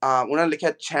 ਉਹਨਾਂ ਨੇ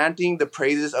ਲਿਖਿਆ chanting the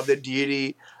praises of their deity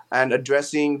and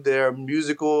addressing their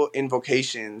musical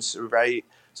invocations, right?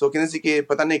 ਸੋ ਕਹਿੰਦੇ ਸੀ ਕਿ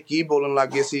ਪਤਾ ਨਹੀਂ ਕੀ ਬੋਲਣ ਲੱਗ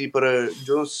ਗਏ ਸੀ, ਪਰ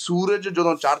ਜਦੋਂ ਸੂਰਜ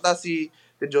ਜਦੋਂ ਚੜ੍ਹਦਾ ਸੀ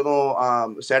ਤੇ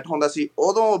ਜਦੋਂ ਸੈੱਟ ਹੁੰਦਾ ਸੀ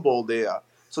ਉਦੋਂ ਉਹ ਬੋਲਦੇ ਆ।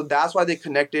 So that's why they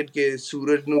connected ਕਿ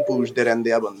ਸੂਰਜ ਨੂੰ ਪੂਜਦੇ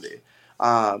ਰਹਿੰਦੇ ਆ ਬੰਦੇ।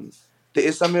 ਤੇ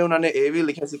ਇਸ ਸਮੇਂ ਉਹਨਾਂ ਨੇ ਇਹ ਵੀ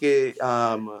ਲਿਖਿਆ ਸੀ ਕਿ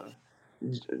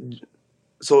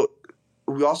so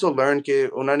we also learned ਕਿ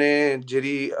ਉਹਨਾਂ ਨੇ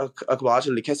ਜਿਹੜੀ ਅਖਬਾਰ 'ਚ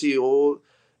ਲਿਖਿਆ ਸੀ ਉਹ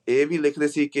ਇਹ ਵੀ ਲਿਖਦੇ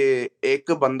ਸੀ ਕਿ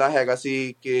ਇੱਕ ਬੰਦਾ ਹੈਗਾ ਸੀ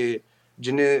ਕਿ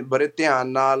ਜਿਹਨੇ ਬੜੇ ਧਿਆਨ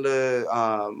ਨਾਲ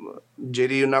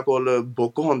ਜਿਹੜੀ ਉਹਨਾਂ ਕੋਲ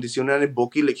ਬੁੱਕ ਹੁੰਦੀ ਸੀ, ਉਹਨਾਂ ਨੇ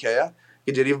ਬੁੱਕ ਹੀ ਲਿਖਿਆ ਆ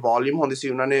ਕਿ ਜਿਹੜੀ ਵੋਲਿਊਮ ਹੁੰਦੀ ਸੀ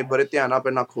ਉਹਨਾਂ ਨੇ ਬੜੇ ਧਿਆਨ ਨਾਲ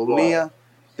ਪਹਿਲਾਂ ਖੋਲ੍ਹਣੀ ਆ,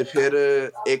 ਤੇ ਫਿਰ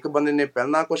ਇੱਕ ਬੰਦੇ ਨੇ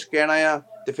ਪਹਿਲਾਂ ਕੁਛ ਕਹਿਣਾ ਆ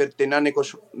ਤੇ ਫਿਰ ਤਿੰਨਾਂ ਨੇ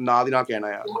ਕੁਛ ਨਾਲ ਦੀ ਨਾਲ ਕਹਿਣਾ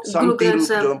ਆ। ਸੰਗਤੀ ਰੂਪ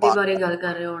ਜਦੋਂ ਬਾਰੇ ਗੱਲ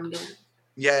ਕਰ ਰਹੇ ਹੋਣਗੇ,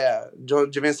 ਜੋ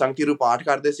ਜਿਵੇਂ ਸੰਗਤੀ ਰੂਪ ਪਾਠ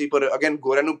ਕਰਦੇ ਸੀ, ਪਰ ਅਗੇਨ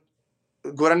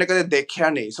ਗੋਰਿਆਂ ਨੇ ਕਦੇ ਦੇਖਿਆ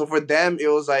ਨਹੀਂ। So for them it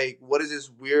was like what is this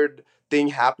weird thing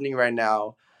happening right now?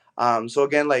 So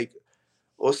again like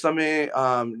ਉਸ ਸਮੇਂ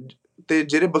ਤੇ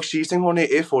ਜਿਹੜੇ ਬਖਸ਼ੀਸ਼ ਸਿੰਘ ਹੋਣੇ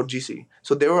ਇਹ ਫੌਜੀ ਸੀ,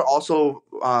 so they were also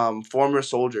former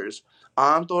soldiers.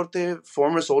 ਆਮ ਤੌਰ ਤੇ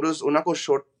former soldiers ਉਹਨਾਂ ਕੋਲ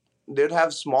they would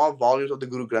have small volumes of the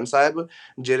Guru Granth Sahib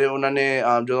ਜਿਹੜੇ ਉਹਨਾਂ ਨੇ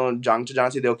ਜਦੋਂ ਜੰਗ 'ਚ ਜਾਣਾ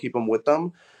ਸੀ they would keep them with them.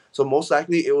 so most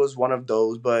likely it was one of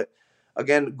those. But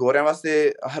again, ਗੋਰਿਆਂ ਵਾਸਤੇ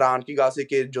ਹੈਰਾਨ ਕੀ ਗੱਲ ਸੀ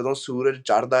ਕਿ ਜਦੋਂ ਸੂਰਜ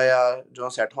ਚੜ੍ਹਦਾ ਆ, ਜਦੋਂ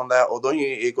ਸੈੱਟ ਹੁੰਦਾ ਆ, ਉਦੋਂ ਹੀ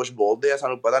ਇਹ ਕੁਝ ਬੋਲਦੇ ਆ,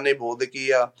 ਸਾਨੂੰ ਪਤਾ ਨਹੀਂ ਬੋਲਦੇ ਕੀ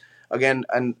ਆ. Again,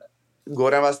 and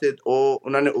ਗੋਰਿਆਂ ਵਾਸਤੇ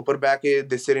ਉਹਨਾਂ ਨੇ ਉੱਪਰ ਬਹਿ ਕੇ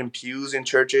they sit in pews in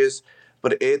churches,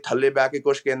 but ਇਹ ਥੱਲੇ ਬਹਿ ਕੇ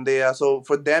ਕੁਝ ਕਹਿੰਦੇ ਆ. So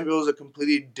for them it was a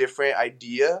completely different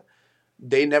idea.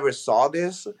 They never saw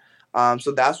this.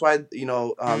 So that's why,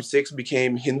 Sikhs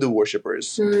became Hindu worshippers.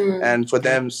 And for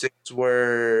them, Sikhs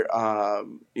were,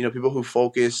 people who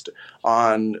focused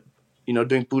on,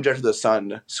 doing puja to the sun.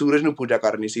 Suraj nu puja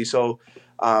karni si. So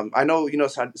I know,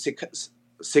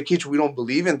 Sikhish, we don't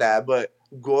believe in that, but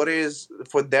Gores,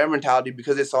 for their mentality,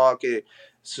 because they saw, okay,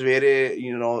 Svere,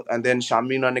 and then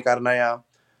Shami na karna ya.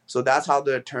 So that's how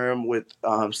the term with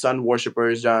sun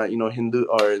worshippers, Hindu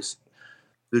or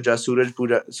ਦੂਜਾ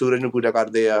ਸੂਰਜ ਨੂੰ ਪੂਜਾ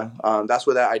ਕਰਦੇ ਆ. That's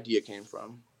where that idea came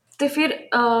from. ਤੇ ਫਿਰ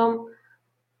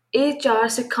ਇਹ 4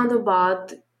 ਸਿੱਖਾਂ ਤੋਂ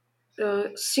ਬਾਅਦ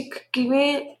ਸਿੱਖ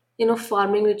ਕਿਵੇਂ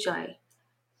ਫਾਰਮਿੰਗ ਵਿੱਚ ਆਏ,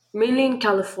 ਮੇਨਲੀ ਇਨ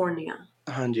ਕੈਲੀਫੋਰਨੀਆ?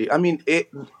 ਹਾਂਜੀ, I mean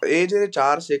ਇਹ ਜਿਹੜੇ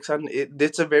 4 ਸਿੱਖ ਸਨ,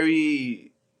 it's a very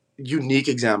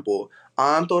unique example.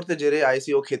 ਆਮ ਤੌਰ ਤੇ ਜਿਹੜੇ ਆਏ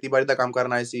ਸੀ ਉਹ ਖੇਤੀਬਾੜੀ ਦਾ ਕੰਮ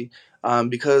ਕਰਨ ਆਏ ਸੀ,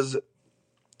 because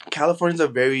California is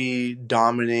a very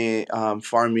dominant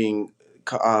farming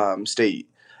state.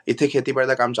 ਇੱਥੇ ਖੇਤੀਬਾੜੀ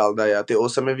ਦਾ ਕੰਮ ਚੱਲਦਾ ਆ, ਤੇ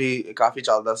ਉਸ ਸਮੇਂ ਵੀ ਕਾਫੀ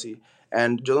ਚੱਲਦਾ ਸੀ.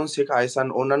 ਐਂਡ ਜਦੋਂ ਸਿੱਖ ਆਏ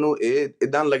ਸਨ, ਉਹਨਾਂ ਨੂੰ ਇਹ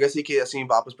ਇੱਦਾਂ ਲੱਗਿਆ ਸੀ ਕਿ ਅਸੀਂ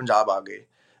ਵਾਪਸ ਪੰਜਾਬ ਆ ਗਏ,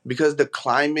 ਬਿਕਾਜ਼ ਦ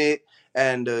ਕਲਾਈਮੇਟ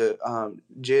ਐਂਡ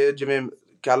ਜਿਵੇਂ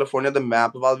ਕੈਲੀਫੋਰਨੀਆ ਦਾ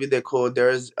ਮੈਪ ਵੱਲ ਵੀ ਦੇਖੋ,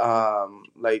 there's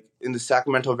like in the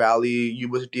Sacramento Valley,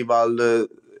 Yuba City ਵੱਲ,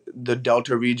 the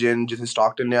Delta region, ਜਿੱਥੇ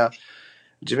ਸਟਾਕਟਨ ਆ,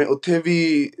 ਜਿਵੇਂ ਉੱਥੇ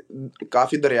ਵੀ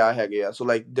ਕਾਫੀ ਦਰਿਆ ਹੈਗੇ ਆ. So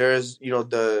like there's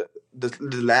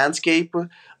the landscape,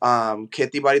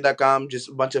 ਖੇਤੀਬਾੜੀ ਦਾ ਕੰਮ, just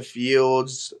bunch of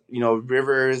fields,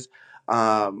 rivers,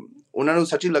 ਉਹਨਾਂ ਨੂੰ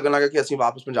ਸੱਚੀ ਲੱਗਣ ਲੱਗਾ ਕਿ ਅਸੀਂ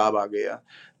ਵਾਪਸ ਪੰਜਾਬ ਆ ਗਏ ਆ.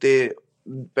 ਤੇ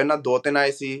ਪਹਿਲਾਂ 2-3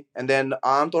 ਆਏ ਸੀ, and then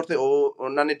ਆਮ ਤੌਰ ਤੇ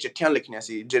ਉਹਨਾਂ ਨੇ ਚਿੱਠੀਆਂ ਲਿਖਣੀਆਂ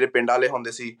ਸੀ, ਜਿਹੜੇ ਪਿੰਡ ਵਾਲੇ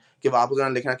ਹੁੰਦੇ ਸੀ, ਕਿ ਵਾਪਸ ਉਹਨਾਂ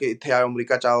ਨੇ ਲਿਖਣਾ ਕਿ ਇੱਥੇ ਆਓ,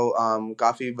 ਅਮਰੀਕਾ ਚ ਆਓ,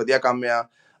 ਕਾਫੀ ਵਧੀਆ ਕੰਮ ਆ.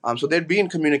 So they'd be in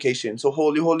communication. So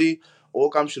ਹੌਲੀ ਉਹ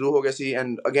ਕੰਮ ਸ਼ੁਰੂ ਹੋ ਗਿਆ ਸੀ.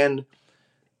 And again,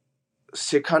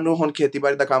 ਸਿੱਖਾਂ ਨੂੰ ਹੁਣ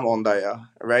ਖੇਤੀਬਾੜੀ ਦਾ ਕੰਮ ਆਉਂਦਾ ਆ,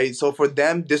 right? So for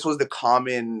them this was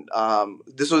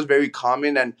this was very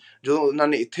common. And ਜਦੋਂ ਉਹਨਾਂ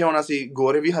ਨੇ ਇੱਥੇ ਆਉਣਾ ਸੀ,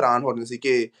 ਗੋਰੇ ਵੀ ਹੈਰਾਨ ਹੋ ਰਹੇ ਸੀ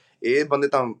ਕਿ ਇਹ ਬੰਦੇ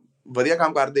ਤਾਂ ਵਧੀਆ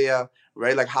ਕੰਮ ਕਰਦੇ ਆ,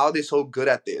 right? Like how are they so good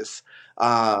at this?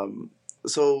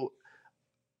 So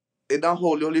ਇੱਦਾਂ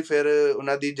ਹੌਲੀ ਫਿਰ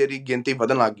ਉਹਨਾਂ ਦੀ ਜਿਹੜੀ ਗਿਣਤੀ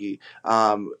ਵਧਣ ਲੱਗ ਗਈ,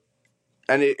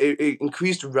 and it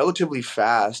increased relatively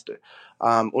fast.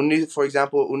 For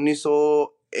example,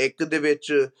 1901 ਦੇ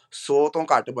ਵਿੱਚ 100 ਤੋਂ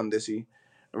ਘੱਟ ਬੰਦੇ ਸੀ,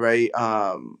 right?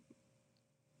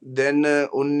 Then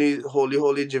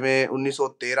ਹੌਲੀ ਜਿਵੇਂ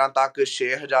 1913 ਤੱਕ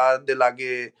 6000 ਦੇ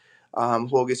ਲਾਗੇ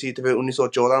ਹੋ ਗਏ ਸੀ, ਤੇ ਫਿਰ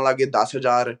 1914 ਲਾਗੇ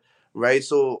 10,000, right?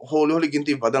 So ਹੌਲੀ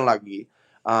ਗਿਣਤੀ ਵਧਣ ਲੱਗ ਗਈ.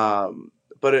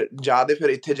 ਪਰ ਜ਼ਿਆਦਾ ਫਿਰ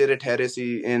ਇੱਥੇ ਜਿਹੜੇ ਠਹਿਰੇ ਸੀ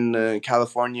in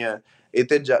California,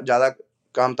 ਇੱਥੇ ਜ਼ਿਆਦਾ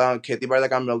ਕੰਮ ਤਾਂ ਖੇਤੀਬਾੜੀ ਦਾ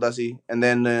ਕੰਮ ਮਿਲਦਾ ਸੀ. And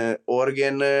then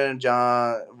Oregon ਜਾਂ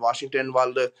Washington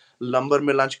ਵੱਲ ਲੰਬਰ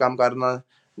ਮਿਲਾਂ 'ਚ ਕੰਮ ਕਰਨਾ,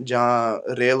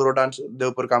 ਜਾਂ ਰੇਲ ਰੋਡਾਂ ਦੇ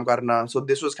ਉੱਪਰ ਕੰਮ ਕਰਨਾ. So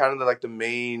this was kind of like the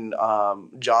main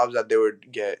jobs that they would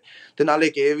get. ਤੇ ਨਾਲੇ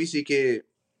ਇੱਕ ਇਹ ਵੀ ਸੀ ਕਿ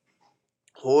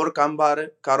ਹੋਰ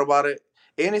ਕਾਰੋਬਾਰ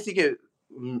ਇਹ ਨਹੀਂ ਸੀ ਕਿ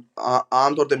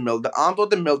ਆਮ ਤੌਰ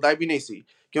ਤੇ ਮਿਲਦਾ ਵੀ ਨਹੀਂ ਸੀ,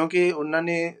 ਕਿਉਂਕਿ ਉਹਨਾਂ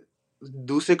ਨੇ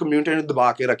ਦੂਸਰੇ ਕਮਿਊਨਿਟੀ ਨੂੰ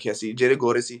ਦਬਾ ਕੇ ਰੱਖਿਆ ਸੀ. ਜਿਹੜੇ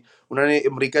ਗੋਰੇ ਸੀ ਉਹਨਾਂ ਨੇ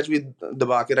ਅਮਰੀਕਾ 'ਚ ਵੀ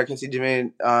ਦਬਾ ਕੇ ਰੱਖਿਆ ਸੀ, ਜਿਵੇਂ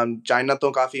ਚਾਈਨਾ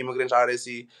ਤੋਂ ਕਾਫੀ ਇਮੀਗ੍ਰੈਂਟਸ ਆ ਰਹੇ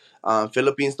ਸੀ,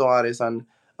 ਫਿਲੀਪੀਨਸ ਤੋਂ ਆ ਰਹੇ ਸਨ,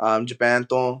 ਜਾਪਾਨ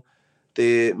ਤੋਂ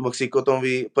ਤੇ ਮੈਕਸੀਕੋ ਤੋਂ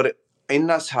ਵੀ. ਪਰ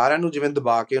ਇਹਨਾਂ ਸਾਰਿਆਂ ਨੂੰ ਜਿਵੇਂ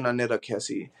ਦਬਾ ਕੇ ਉਹਨਾਂ ਨੇ ਰੱਖਿਆ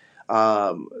ਸੀ.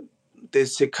 ਤੇ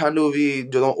ਸਿੱਖਾਂ ਨੂੰ ਵੀ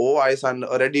ਜਦੋਂ ਉਹ ਆਏ ਸਨ,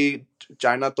 ਆਲਰੇਡੀ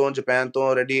ਚਾਈਨਾ ਤੋਂ, ਜਾਪਾਨ ਤੋਂ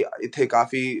ਆਲਰੇਡੀ ਇੱਥੇ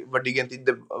ਕਾਫੀ ਵੱਡੀ ਗਿਣਤੀ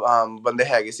ਦੇ ਬੰਦੇ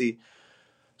ਹੈਗੇ ਸੀ.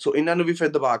 ਸੋ ਇਹਨਾਂ ਨੂੰ ਵੀ ਫਿਰ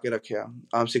ਦਬਾ ਕੇ ਰੱਖਿਆ,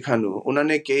 ਸਿੱਖਾਂ ਨੂੰ. ਉਹਨਾਂ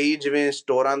ਨੇ ਕਈ ਜਿਵੇਂ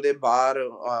ਸਟੋਰਾਂ ਦੇ ਬਾਹਰ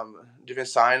ਜਿਵੇਂ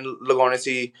ਸਾਈਨ ਲਗਾਉਣੇ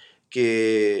ਸੀ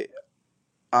ਕਿ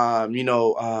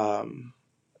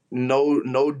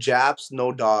no Japs, no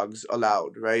dogs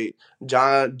allowed, right?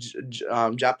 ਜਾਂ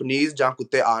Japanese ਜਾਂ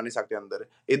ਕੁੱਤੇ ਆ ਨਹੀਂ ਸਕਦੇ ਅੰਦਰ.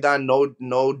 ਇੱਦਾਂ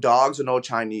no dogs, no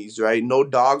Chinese, right? No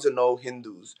dogs and no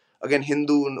Hindus. Again,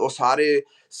 Hindu, ਉਹ ਸਾਰੇ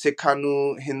ਸਿੱਖਾਂ ਨੂੰ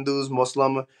Hindus,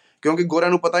 Muslim, ਕਿਉਂਕਿ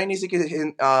ਗੋਰਿਆਂ ਨੂੰ ਪਤਾ ਹੀ ਨਹੀਂ ਸੀ ਕਿ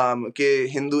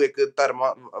ਹਿੰਦੂ ਇੱਕ ਧਰਮ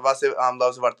ਵਾਸਤੇ ਆਮ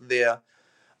ਲਫ਼ਜ਼ ਵਰਤਦੇ ਆ.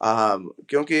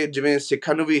 ਕਿਉਂਕਿ ਜਿਵੇਂ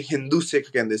ਸਿੱਖਾਂ ਨੂੰ ਵੀ ਹਿੰਦੂ ਸਿੱਖ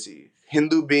ਕਹਿੰਦੇ ਸੀ,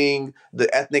 Hindu being the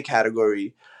ethnic category.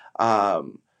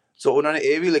 So ਉਹਨਾਂ ਨੇ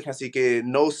ਇਹ ਵੀ ਲਿਖਿਆ ਸੀ ਕਿ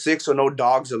no Sikhs or no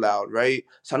dogs allowed, right?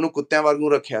 ਸਾਨੂੰ ਕੁੱਤਿਆਂ ਵਾਂਗੂ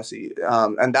ਰੱਖਿਆ ਸੀ.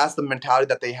 And that's the mentality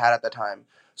that they had at the time.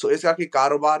 So ਇਸ ਕਰਕੇ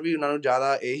ਕਾਰੋਬਾਰ ਵੀ ਉਹਨਾਂ ਨੂੰ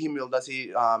ਜ਼ਿਆਦਾ ਇਹੀ ਮਿਲਦਾ ਸੀ,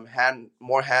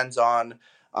 more hands-on,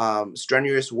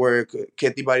 strenuous work,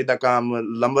 ਖੇਤੀਬਾੜੀ ਦਾ ਕੰਮ,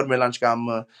 ਲੰਬਰ ਮਿਲਾਂ 'ਚ ਕੰਮ,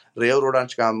 ਰੇਲ ਰੋਡਾਂ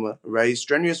 'ਚ ਕੰਮ, right?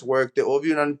 Strenuous work, ਤੇ ਉਹ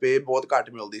ਵੀ ਉਹਨਾਂ ਨੂੰ ਪੇ ਬਹੁਤ ਘੱਟ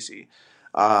ਮਿਲਦੀ ਸੀ.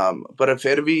 ਪਰ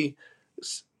ਫਿਰ ਵੀ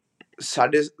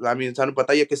ਸਾਨੂੰ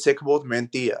ਪਤਾ ਹੀ ਹੈ ਕਿ ਸਿੱਖ ਬਹੁਤ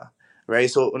ਮਿਹਨਤੀ ਆ, right?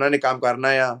 So ਉਹਨਾਂ ਨੇ ਕੰਮ ਕਰਨਾ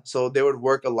ਆ, so they would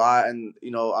work a lot. And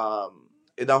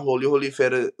ਇੱਦਾਂ ਹੌਲੀ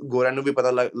ਫਿਰ ਗੋਰਿਆਂ ਨੂੰ ਵੀ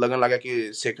ਪਤਾ ਲੱਗਣ ਲੱਗਾ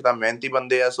ਕਿ ਸਿੱਖ ਤਾਂ ਮਿਹਨਤੀ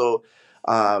ਬੰਦੇ ਆ so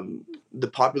the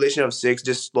population of Sikhs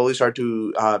just slowly started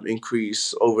to increase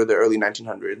over the early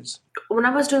 1900s. When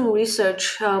I was doing research,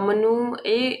 ਮੈਨੂੰ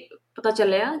ਇਹ ਪਤਾ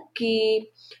ਚੱਲਿਆ ਕਿ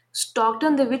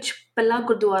ਸਟਾਕਟਨ ਦੇ ਵਿੱਚ ਪਹਿਲਾ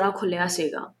ਗੁਰਦੁਆਰਾ ਖੁੱਲਿਆ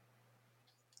ਸੀਗਾ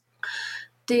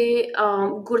ਤੇ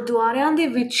ਗੁਰਦੁਆਰਿਆਂ ਦੇ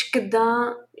ਵਿੱਚ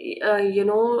ਕਿੱਦਾਂ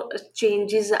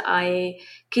ਚੇਂਜਿਸ ਆਏ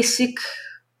ਕਿ ਸਿੱਖ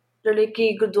ਜਿਹੜੇ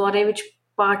ਕਿ ਗੁਰਦੁਆਰੇ ਵਿੱਚ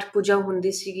ਪਾਠ ਪੂਜਾ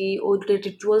ਹੁੰਦੀ ਸੀਗੀ ਉਹ ਜਿਹੜੇ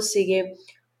ਰਿਚੁਅਲ ਸੀਗੇ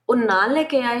ਉਹ ਨਾਲ ਲੈ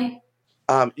ਕੇ ਆਏ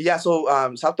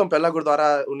ਸਭ ਤੋਂ ਪਹਿਲਾ ਗੁਰਦੁਆਰਾ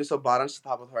 1912 ਚ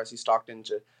ਸਥਾਪਿਤ ਹੋਇਆ ਸੀ ਸਟਾਕਟਨ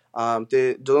ਚ ਤੇ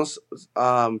ਜਦੋਂ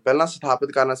ਪਹਿਲਾਂ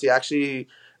ਸਥਾਪਿਤ ਕਰਨਾ ਸੀ ਐਕਚੁਅਲੀ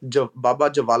ਬਾਬਾ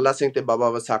ਜਵਾਲਾ ਸਿੰਘ ਤੇ ਬਾਬਾ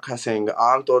ਵਿਸਾਖਾ ਸਿੰਘ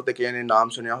ਆਮ ਤੌਰ ਤੇ ਕਿਸੇ ਨੇ ਨਾਮ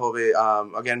ਸੁਣਿਆ ਹੋਵੇ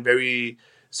again very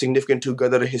significant to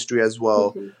Gadar history as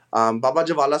well. Baba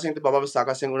Jawala Singh ਤੇ ਬਾਬਾ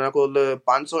ਵਿਸਾਖਾ ਸਿੰਘ ਉਹਨਾਂ ਕੋਲ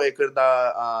 500 ਏਕੜ ਦਾ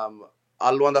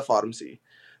ਆਲੂਆਂ ਦਾ farm C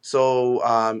so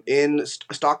in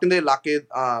Stockton ਦੇ ਇਲਾਕੇ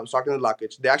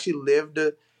ਚ they actually lived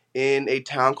in a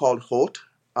town called Holt.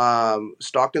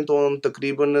 Stockton ਤੋਂ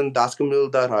ਤਕਰੀਬਨ 10 ਮੀਲ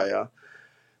ਦਾ ਰਾਇਆ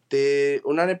ਤੇ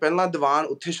ਉਹਨਾਂ ਨੇ ਪਹਿਲਾਂ ਦੀਵਾਨ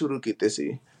ਉੱਥੇ ਸ਼ੁਰੂ ਕੀਤੇ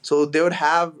ਸੀ so they would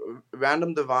have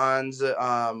random ਦੀਵਾਨਸ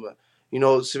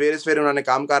ਸਵੇਰੇ ਉਹਨਾਂ ਨੇ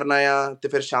ਕੰਮ ਕਰਨਾ ਆ ਤੇ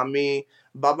ਫਿਰ ਸ਼ਾਮੀ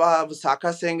ਬਾਬਾ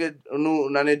ਵਿਸਾਖਾ ਸਿੰਘ ਨੂੰ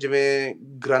ਉਹਨਾਂ ਨੇ ਜਿਵੇਂ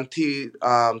ਗ੍ਰੰਥੀ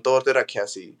ਤੌਰ ਤੇ ਰੱਖਿਆ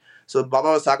ਸੀ ਸੋ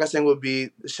ਬਾਬਾ ਵਿਸਾਖਾ ਸਿੰਘ ਵੀ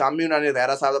ਸ਼ਾਮੀ ਉਹਨਾਂ ਨੇ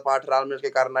ਰਹਿਰਾ ਸਾਹਿਬ ਦਾ ਪਾਠ ਰਲ ਮਿਲ ਕੇ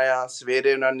ਕਰਨਾ ਆ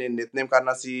ਸਵੇਰੇ ਉਹਨਾਂ ਨੇ ਨਿਤਨੇਮ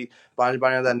ਕਰਨਾ ਸੀ 5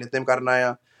 ਬਾਣੀਆਂ ਦਾ ਨਿਤਨੇਮ ਕਰਨਾ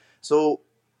ਆ ਸੋ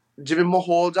ਜਿਵੇਂ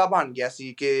ਮਾਹੌਲ ਜਿਹਾ ਬਣ ਗਿਆ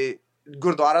ਸੀ ਕਿ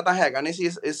ਗੁਰਦੁਆਰਾ ਤਾਂ ਹੈਗਾ ਨਹੀਂ ਸੀ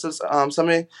ਇਸ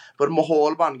ਸਮੇਂ ਪਰ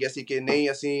ਮਾਹੌਲ ਬਣ ਗਿਆ ਸੀ ਕਿ ਨਹੀਂ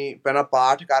ਅਸੀਂ ਪਹਿਲਾਂ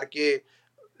ਪਾਠ ਕਰਕੇ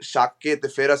ਛੱਕ ਕੇ ਤੇ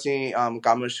ਫਿਰ ਅਸੀਂ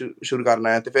ਕੰਮ ਸ਼ੁਰੂ ਕਰਨਾ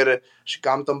ਹੈ ਤੇ ਫਿਰ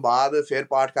ਕੰਮ ਤੋਂ ਬਾਅਦ ਫਿਰ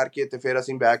ਪਾਠ ਕਰਕੇ ਤੇ ਫਿਰ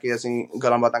ਅਸੀਂ ਬਹਿ ਕੇ ਅਸੀਂ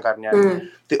ਗੱਲਾਂ ਬਾਤਾਂ ਕਰਨੀਆਂ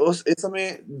ਤੇ ਇਸ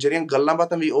ਸਮੇਂ ਜਿਹੜੀਆਂ ਗੱਲਾਂ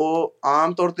ਬਾਤਾਂ ਵੀ ਉਹ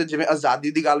ਆਮ ਤੌਰ ਤੇ ਜਿਵੇਂ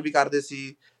ਆਜ਼ਾਦੀ ਦੀ ਗੱਲ ਵੀ ਕਰਦੇ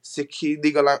ਸੀ ਸਿੱਖੀ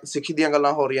ਦੀਆਂ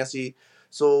ਗੱਲਾਂ ਹੋ ਰਹੀਆਂ ਸੀ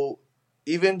ਸੋ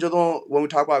even ਜਦੋਂ when we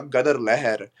talk about Gadar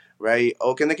Leher right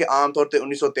ਉਹ ਕਹਿੰਦੇ ਕਿ ਆਮ ਤੌਰ ਤੇ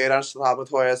 1913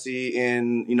 ਸਥਾਪਿਤ ਹੋਇਆ ਸੀ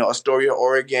in Astoria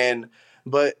Oregon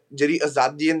but ਜਿਹੜੀ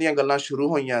ਆਜ਼ਾਦੀਆਂ ਦੀਆਂ ਗੱਲਾਂ ਸ਼ੁਰੂ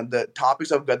ਹੋਈਆਂ the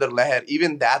topics of Gadar Leher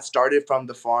even that started from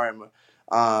the farm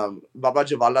ਬਾਬਾ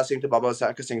ਜਵਾਲਾ ਸਿੰਘ ਤੇ ਬਾਬਾ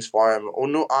ਵਿਸਾਖਾ ਸਿੰਘ's farm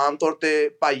ਉਹਨੂੰ ਆਮ ਤੌਰ ਤੇ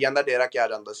ਭਾਈਆਂ ਦਾ ਡੇਰਾ ਕਿਹਾ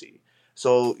ਜਾਂਦਾ ਸੀ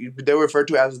so they were referred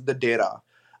to as the dera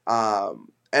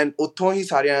and ਉੱਥੋਂ ਹੀ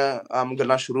ਸਾਰੀਆਂ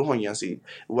ਗੱਲਾਂ ਸ਼ੁਰੂ ਹੋਈਆਂ ਸੀ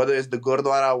whether it's the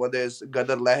Gurdwara whether it's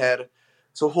Gadar Leher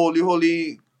so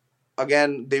ਹੌਲੀ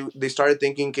again they started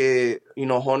thinking ਕਿ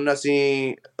ਹੁਣ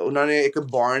ਅਸੀਂ ਉਹਨਾਂ ਨੇ ਇੱਕ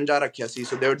barn ਜਾ ਰੱਖਿਆ ਸੀ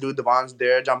so they would do divans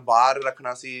there ਜਾਂ ਬਾਹਰ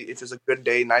ਰੱਖਣਾ ਸੀ if it's a good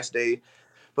day nice day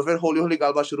but ਫਿਰ ਹੌਲੀ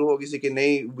ਗੱਲਬਾਤ ਸ਼ੁਰੂ ਹੋ ਗਈ ਸੀ ਕਿ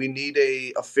ਨਹੀਂ we need a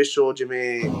official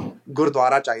ਜਿਵੇਂ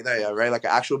ਗੁਰਦੁਆਰਾ ਚਾਹੀਦਾ ਹੈ right like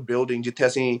an actual building ਜਿੱਥੇ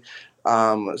ਅਸੀਂ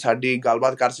ਸਾਡੀ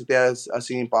ਗੱਲਬਾਤ ਕਰ ਸਕਦੇ ਹਾਂ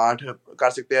ਅਸੀਂ ਪਾਠ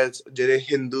ਕਰ ਸਕਦੇ ਹਾਂ ਜਿਹੜੇ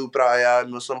ਹਿੰਦੂ ਭਰਾ ਆ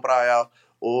ਮੁਸਲਿਮ ਭਰਾ ਆ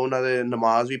ਉਹ ਉਹਨਾਂ ਦੇ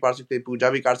ਨਮਾਜ਼ ਵੀ ਪੜ੍ਹ ਸਕਦੇ ਪੂਜਾ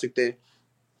ਵੀ ਕਰ ਸਕਦੇ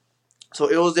so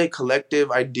it was a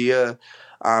collective idea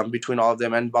between all of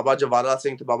them and Baba Jawala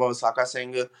Singh ਤੇ Baba Visakha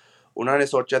Singh ਉਹਨਾਂ ਨੇ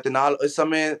ਸੋਚਿਆ ਤੇ ਨਾਲ ਇਸ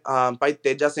ਸਮੇਂ ਭਾਈ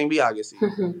ਤੇਜਾ ਸਿੰਘ ਵੀ ਆ ਗਏ ਸੀ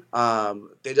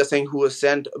Teja Singh who was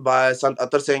sent by ਸੰਤ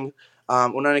ਅਤਰ ਸਿੰਘ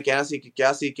ਉਹਨਾਂ ਨੇ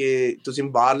ਕਿਹਾ ਸੀ ਕਿ ਤੁਸੀਂ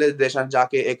ਬਾਹਰਲੇ ਦੇਸ਼ਾਂ ਜਾ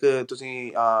ਕੇ ਇੱਕ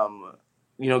ਤੁਸੀਂ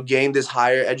gain this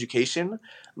higher education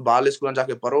ਬਾਹਰਲੇ ਸਕੂਲਾਂ ਜਾ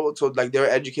ਕੇ ਪੜ੍ਹੋ so like they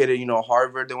were educated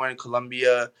Harvard they went to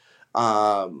Columbia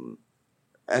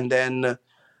and then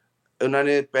ਉਹਨਾਂ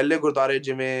ਨੇ ਪਹਿਲੇ ਗੁਰਦੁਆਰੇ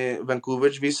ਜਿਵੇਂ ਵੈਨਕੂਵਰ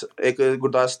ਚ ਵੀ ਇੱਕ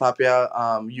ਗੁਰਦੁਆਰਾ ਸਥਾਪਿਆ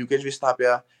UK ਚ ਵੀ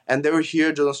ਸਥਾਪਿਆ and they were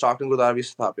here ਜਦੋਂ Stockton Gurdwara we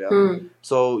ਸਥਾਪਿਆ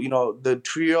so the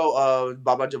trio of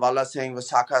ਬਾਬਾ ਜਵਾਲਾ ਸਿੰਘ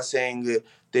ਵਿਸਾਖਾ ਸਿੰਘ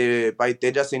ਤੇ ਭਾਈ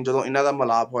ਤੇਜਾ ਸਿੰਘ ਜਦੋਂ ਇਹਨਾਂ ਦਾ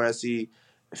ਮਿਲਾਪ ਹੋਇਆ ਸੀ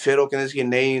ਫਿਰ ਉਹ ਕਹਿੰਦੇ ਸੀ ਕਿ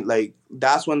ਨਹੀਂ like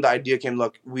that's when the idea came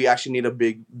look we actually need a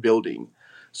big building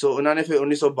so ਉਹਨਾਂ ਨੇ ਫਿਰ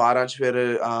 1912 ਚ ਫਿਰ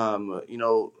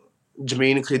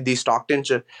ਜ਼ਮੀਨ ਖਰੀਦੀ ਸਟਾਕਟਨ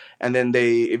ਚ and then they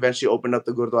eventually opened up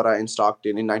the Gurdwara in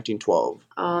Stockton in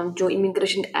 1912 ਜੋ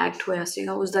ਇਮੀਗ੍ਰੇਸ਼ਨ ਐਕਟ ਹੋਇਆ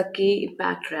ਸੀਗਾ ਉਸ ਦਾ ਕੀ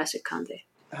ਇੰਪੈਕਟ ਰਿਹਾ ਸਿੱਖਾਂ ਦੇ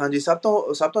ਹਾਂਜੀ ਸਭ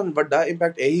ਤੋਂ ਵੱਡਾ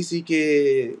ਇੰਪੈਕਟ ਇਹੀ ਸੀ ਕਿ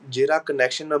ਜਿਹੜਾ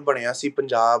ਕਨੈਕਸ਼ਨ ਬਣਿਆ ਸੀ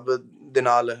ਪੰਜਾਬ ਦੇ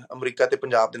ਨਾਲ ਅਮਰੀਕਾ ਤੇ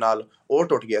ਪੰਜਾਬ ਦੇ ਨਾਲ ਉਹ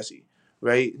ਟੁੱਟ ਗਿਆ ਸੀ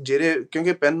ਰਾਈਟ ਜਿਹੜੇ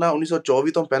ਕਿਉਂਕਿ ਪਹਿਲਾਂ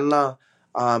 1924 ਤੋਂ ਪਹਿਲਾਂ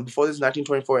before this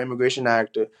 1924 immigration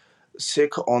act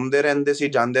ਸਿੱਖ ਆਉਂਦੇ ਰਹਿੰਦੇ ਸੀ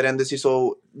ਜਾਂਦੇ ਰਹਿੰਦੇ ਸੀ ਸੋ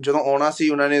ਜਦੋਂ ਆਉਣਾ ਸੀ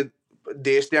ਉਹਨਾਂ ਨੇ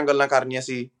ਦੇਸ਼ ਦੀਆਂ ਗੱਲਾਂ ਕਰਨੀਆਂ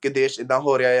ਸੀ ਕਿ ਦੇਸ਼ ਏਦਾਂ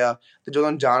ਹੋ ਰਿਹਾ ਆ ਤੇ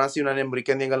ਜਦੋਂ ਜਾਣਾ ਸੀ ਉਹਨਾਂ ਨੇ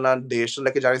ਅਮਰੀਕਾ ਦੀਆਂ ਗੱਲਾਂ ਦੇਸ਼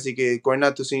ਲੈ ਕੇ ਜਾਣੀ ਸੀ ਕਿ ਕੋਈ ਨਾ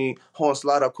ਤੁਸੀਂ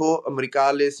ਹੌਸਲਾ ਰੱਖੋ ਅਮਰੀਕਾ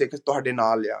ਵਾਲੇ ਸਿੱਖ ਤੁਹਾਡੇ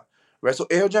ਨਾਲ ਆ ਵੈਸੇ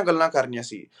ਇਹੋ ਜਿਹੀਆਂ ਗੱਲਾਂ ਕਰਨੀਆਂ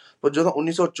ਸੀ ਪਰ ਜਦੋਂ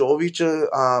 1924 ਚ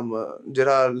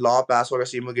ਜਿਹੜਾ ਲਾਅ ਪਾਸ ਹੋ ਗਿਆ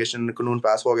ਸੀ ਇਮੀਗ੍ਰੇਸ਼ਨ ਕਾਨੂੰਨ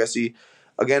ਪਾਸ ਹੋ ਗਿਆ ਸੀ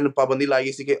ਅਗੇਨ ਪਾਬੰਦੀ ਲਾਈ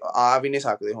ਗਈ ਸੀ ਕਿ ਆ ਵੀ ਨਹੀਂ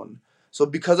ਸਕਦੇ ਹੁਣ ਸੋ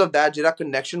ਬਿਕਾਜ਼ ਆਫ ਦੈਟ ਜਿਹੜਾ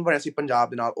ਕਨੈਕਸ਼ਨ ਬਣਿਆ ਸੀ ਪੰਜਾਬ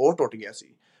ਦੇ ਨਾਲ ਉਹ ਟੁੱਟ ਗਿਆ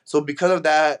ਸੀ ਸੋ ਬਿਕਾਜ਼ ਆਫ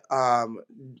ਦੈਟ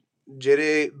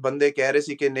ਜਿਹੜੇ ਬੰਦੇ ਕਹਿ ਰਹੇ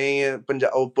ਸੀ ਕਿ ਨਹੀਂ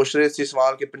ਉਹ ਪੁੱਛ ਰਹੇ ਸੀ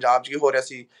ਸਵਾਲ ਕਿ ਪੰਜਾਬ 'ਚ ਕੀ ਹੋ ਰਿਹਾ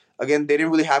ਸੀ again they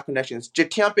didn't really have connections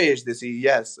ਚਿੱਠੀਆਂ ਭੇਜਦੇ ਸੀ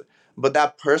yes but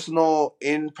that personal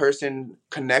in-person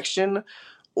connection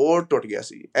ਉਹ ਟੁੱਟ ਗਿਆ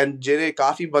ਸੀ ਐਂਡ ਜਿਹੜੇ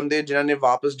ਕਾਫੀ ਬੰਦੇ ਜਿਨ੍ਹਾਂ ਨੇ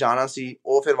ਵਾਪਸ ਜਾਣਾ ਸੀ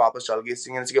ਉਹ ਫਿਰ ਵਾਪਸ ਚੱਲ ਗਏ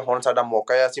ਸੀ ਕਿ ਹੁਣ ਸਾਡਾ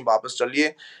ਮੌਕਾ ਹੈ ਅਸੀਂ ਵਾਪਸ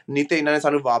ਚੱਲੀਏ ਨਹੀਂ ਤੇ ਇਹਨਾਂ ਨੇ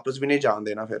ਸਾਨੂੰ ਵਾਪਸ ਵੀ ਨਹੀਂ ਜਾਣ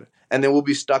ਦੇਣਾ ਫਿਰ and they will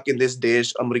be stuck in this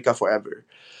ਦੇਸ਼ ਅਮਰੀਕਾ forever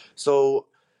so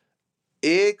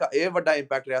ਇਹ ਵੱਡਾ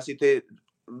ਇੰਪੈਕਟ ਰਿਹਾ ਸੀ ਤੇ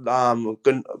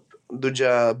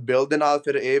ਦੂਜਾ ਬਿੱਲ ਦੇ ਨਾਲ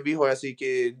ਫਿਰ ਇਹ ਵੀ ਹੋਇਆ ਸੀ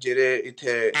ਕਿ ਜਿਹੜੇ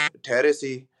ਇੱਥੇ ਠਹਿਰੇ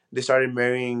ਸੀ they started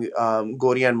marrying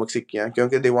ਗੋਰੀਆਂ and ਮਕਸੀਕੀਆਂ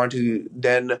ਕਿਉਂਕਿ they want to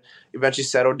then eventually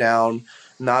settle down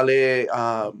ਨਾਲੇ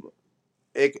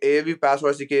ਇੱਕ ਇਹ ਵੀ ਪਾਸ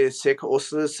ਹੋਇਆ ਸੀ ਕਿ ਸਿੱਖ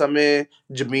ਉਸ ਸਮੇਂ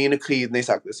ਜ਼ਮੀਨ ਖਰੀਦ ਨਹੀਂ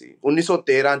ਸਕਦੇ ਸੀ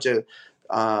 1913 ਚ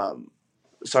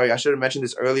sorry I should have mentioned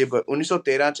this earlier but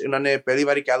 1913 ਚ ਇਹਨਾਂ ਨੇ ਪਹਿਲੀ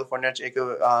ਵਾਰੀ ਕੈਲੀਫੋਰਨੀਆ ਚ ਇੱਕ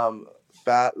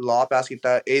law ਪਾਸ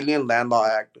ਕੀਤਾ alien land law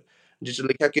act ਜਿਸ ਚ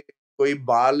ਲਿਖਿਆ ਕਿ ਕੋਈ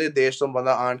ਬਾਹਰਲੇ ਦੇਸ਼ ਤੋਂ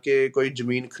ਬੰਦਾ ਆਣ ਕੇ ਕੋਈ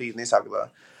ਜ਼ਮੀਨ ਖਰੀਦ ਨਹੀਂ ਸਕਦਾ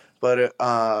ਪਰ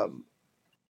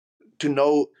to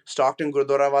know Stockton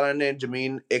ਗੁਰਦੁਆਰਾ ਵਾਲਿਆਂ ਨੇ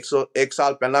ਜ਼ਮੀਨ 1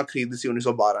 ਸਾਲ ਪਹਿਲਾਂ ਖਰੀਦੀ ਸੀ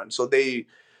 1912 so they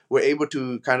were able to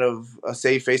kind of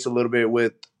save face a little bit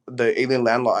with the Alien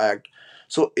Land Law Act.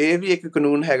 So ਇਹ ਵੀ ਇੱਕ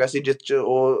ਕਾਨੂੰਨ ਹੈਗਾ ਸੀ ਜਿਸ 'ਚ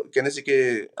ਉਹ ਕਹਿੰਦੇ ਸੀ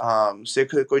ਕਿ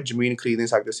ਸਿੱਖ ਕੋਈ ਜ਼ਮੀਨ ਖਰੀਦ ਨਹੀਂ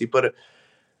ਸਕਦੇ ਸੀ ਪਰ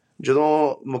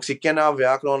ਜਦੋਂ ਮਕਸੀਕੀਆਂ ਨਾਲ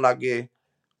ਵਿਆਹ ਕਰਾਉਣ ਲੱਗ ਗਏ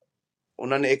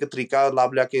ਉਹਨਾਂ ਨੇ ਇੱਕ ਤਰੀਕਾ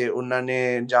ਲੱਭ ਲਿਆ ਕਿ ਉਹਨਾਂ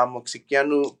ਨੇ ਜਾਂ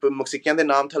ਮਕਸੀਕੀਆਂ ਦੇ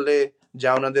ਨਾਮ ਥੱਲੇ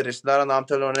ਜਾਂ ਉਹਨਾਂ ਦੇ ਰਿਸ਼ਤੇਦਾਰਾਂ ਨਾਮ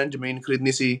ਥੱਲੇ ਉਹਨਾਂ ਨੇ ਜ਼ਮੀਨ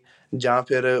ਖਰੀਦਣੀ ਸੀ ਜਾਂ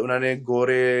ਫਿਰ ਉਹਨਾਂ ਨੇ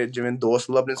ਗੋਰੇ ਜਿਵੇਂ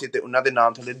ਦੋਸਤ ਲੱਭਣੇ ਸੀ ਤੇ ਉਹਨਾਂ ਦੇ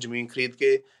ਨਾਮ ਥੱਲੇ ਜ਼ਮੀਨ ਖਰੀਦ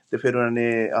ਕੇ ਤੇ ਫਿਰ ਉਹਨਾਂ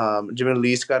ਨੇ ਜਿਵੇਂ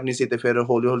ਲੀਜ਼ ਕਰਨੀ ਸੀ ਤੇ ਫਿਰ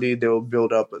ਹੌਲੀ ਹੌਲੀ they will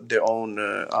build up their own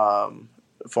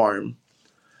farm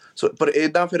so ਪਰ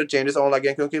ਏਦਾਂ ਫਿਰ ਚੇਂਜਸ ਆਉਣ ਲੱਗ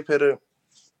ਗਏ ਕਿਉਂਕਿ ਫਿਰ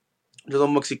ਜਦੋਂ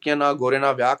ਮਕਸੀਕੀਆਂ ਨਾਲ ਗੋਰੇ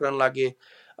ਨਾਲ ਵਿਆਹ ਕਰਨ ਲੱਗ ਗਏ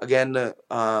ਅਗੇਨ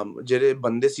ਜਿਹੜੇ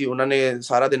ਬੰਦੇ ਸੀ ਉਹਨਾਂ ਨੇ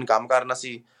ਸਾਰਾ ਦਿਨ ਕੰਮ ਕਰਨਾ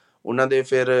ਸੀ ਉਹਨਾਂ ਦੇ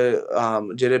ਫਿਰ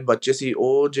ਜਿਹੜੇ ਬੱਚੇ ਸੀ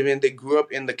ਉਹ ਜਿਵੇਂ they grew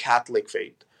up in the Catholic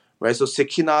faith right so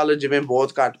ਸਿੱਖੀ ਨਾਲ ਜਿਵੇਂ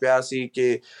ਬਹੁਤ ਘੱਟ ਪਿਆਰ ਸੀ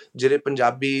ਕਿ ਜਿਹੜੇ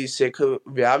ਪੰਜਾਬੀ ਸਿੱਖ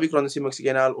ਵਿਆਹ ਵੀ ਕਰਾਉਂਦੇ ਸੀ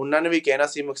ਮਕਸੀਕੀਆਂ ਨਾਲ ਉਹਨਾਂ ਨੇ ਵੀ ਕਹਿਣਾ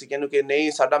ਸੀ ਮਕਸੀਕੀਆਂ ਨੂੰ ਕਿ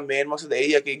ਨਹੀਂ ਸਾਡਾ ਮੇਨ ਮਕਸਦ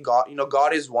ਇਹ ਹੈ ਕਿ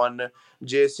God is one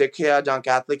ਜੇ ਸਿੱਖ ਆ ਜਾਂ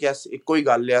ਕੈਥਲਿਕ ਆ ਇੱਕੋ ਹੀ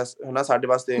ਗੱਲ ਆ ਹਨਾ ਸਾਡੇ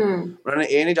ਵਾਸਤੇ ਉਹਨਾਂ ਨੇ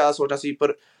ਇਹ ਨਹੀਂ ਜ਼ਿਆਦਾ ਸੋਚਣਾ ਸੀ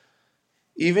ਪਰ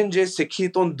ਈਵਨ ਜੇ ਸਿੱਖੀ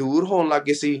ਤੋਂ ਦੂਰ ਹੋਣ ਲੱਗ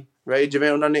ਗਏ ਸੀ right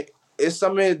ਜਿਵੇਂ ਉਹਨਾਂ ਨੇ ਇਸ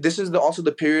ਸਮੇਂ this is also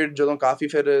the period ਜਦੋਂ ਕਾਫੀ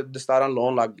ਫਿਰ ਦਸਤਾਰਾਂ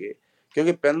ਲਾਉਣ ਲੱਗ ਗਏ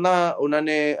ਕਿਉਂਕਿ ਪਹਿਲਾਂ ਉਹਨਾਂ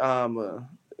ਨੇ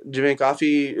ਜਿਵੇਂ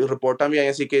ਕਾਫੀ ਰਿਪੋਰਟਾਂ ਵੀ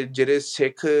ਆਈਆਂ ਸੀ ਕਿ ਜਿਹੜੇ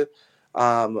ਸਿੱਖ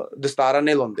ਦਸਤਾਰਾਂ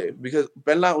ਨਹੀਂ ਲਾਉਂਦੇ ਬਿਕਾਜ਼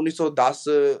ਪਹਿਲਾਂ 1910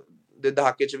 ਦੇ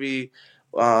ਦਹਾਕੇ 'ਚ ਵੀ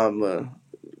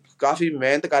ਕਾਫੀ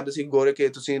ਮਿਹਨਤ ਕਰਦੇ ਸੀ ਗੋਰੇ ਕਿ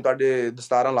ਤੁਸੀਂ ਤੁਹਾਡੇ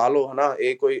ਦਸਤਾਰਾਂ ਲਾ ਲਓ ਹਨਾ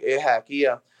ਇਹ ਹੈ ਕੀ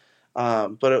ਆ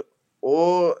ਪਰ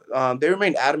ਉਹ they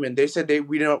remained adamant they said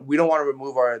we don't want to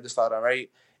remove our dastara right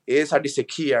ਇਹ ਸਾਡੀ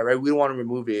ਸਿੱਖੀ ਆ right we don't want to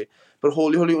remove it ਪਰ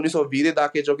ਹੌਲੀ ਹੌਲੀ 1920 ਦੇ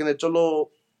ਦਹਾਕੇ 'ਚ ਕਹਿੰਦੇ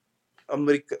ਚਲੋ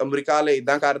ਅਮਰੀਕਾ ਵਾਲੇ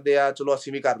ਏਦਾਂ ਕਰਦੇ ਆ ਚਲੋ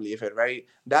ਅਸੀਂ ਵੀ ਕਰ ਲਈਏ ਫਿਰ right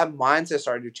that mindset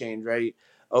started to change right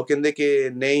ਉਹ ਕਹਿੰਦੇ ਕਿ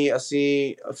ਨਹੀਂ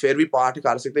ਅਸੀਂ ਫਿਰ ਵੀ ਪਾਠ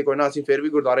ਕਰ ਸਕਦੇ ਕੋਈ ਨਾ ਅਸੀਂ ਫਿਰ ਵੀ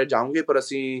ਗੁਰਦੁਆਰੇ ਜਾਵਾਂਗੇ ਪਰ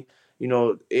ਅਸੀਂ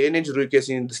ਇਹ ਨਹੀਂ ਜ਼ਰੂਰੀ ਕਿ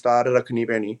ਅਸੀਂ ਦਸਤਾਰ ਰੱਖਣੀ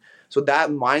ਪੈਣੀ so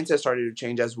that mindset started to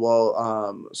change as well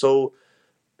so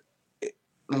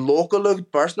local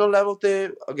personal level ਤੇ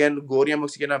again ਗੋਰੀਆਂ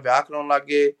ਮਕਸੀਕੀਆਂ ਨਾਲ ਵਿਆਹ ਕਰਾਉਣ ਲੱਗ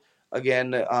ਗਏ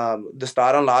again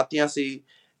ਦਸਤਾਰਾਂ ਲਾਤੀਆਂ ਸੀ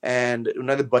and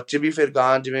ਉਹਨਾਂ ਦੇ ਬੱਚੇ ਵੀ ਫਿਰ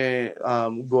ਗਾਂ ਜਿਵੇਂ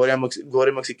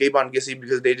ਗੋਰੇ ਮਕਸੀਕੇ ਬਣ ਗਏ ਸੀ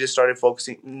because they just started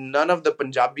focusing none of the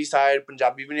Punjabi side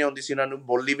Punjabi ਵੀ ਨਹੀਂ ਆਉਂਦੀ ਸੀ ਉਹਨਾਂ ਨੂੰ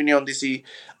ਬੋਲੀ ਵੀ ਨਹੀਂ ਆਉਂਦੀ ਸੀ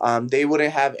they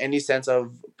wouldn't have any sense of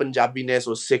Punjabiness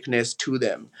or Sikhness to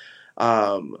them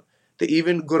ਤੇ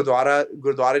even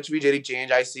ਗੁਰਦੁਆਰੇ 'ਚ ਵੀ ਜਿਹੜੀ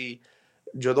ਚੇਂਜ ਆਈ ਸੀ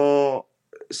ਜਦੋਂ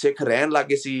ਸਿੱਖ ਰਹਿਣ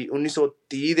ਲੱਗੇ ਸੀ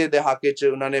 1930 ਦੇ ਦਹਾਕੇ 'ਚ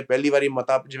ਉਹਨਾਂ ਨੇ ਪਹਿਲੀ ਵਾਰੀ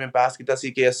ਮਤਾ ਜਿਵੇਂ ਪਾਸ ਕੀਤਾ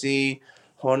ਸੀ ਕਿ ਅਸੀਂ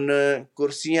ਹੁਣ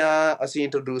ਕੁਰਸੀਆਂ ਅਸੀਂ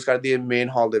ਇੰਟਰੋਡਿਊਸ ਕਰ ਦਈਏ ਮੇਨ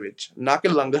ਹਾਲ ਦੇ ਵਿੱਚ ਨਾ ਕਿ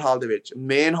ਲੰਗਰ ਹਾਲ ਦੇ ਵਿੱਚ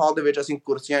ਮੇਨ ਹਾਲ ਦੇ ਵਿੱਚ ਅਸੀਂ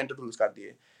ਕੁਰਸੀਆਂ ਇੰਟਰੋਡਿਊਸ ਕਰ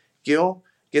ਦਈਏ ਕਿਉਂ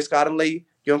ਕਿਸ ਕਾਰਨ ਲਈ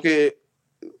ਕਿਉਂਕਿ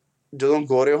ਜਦੋਂ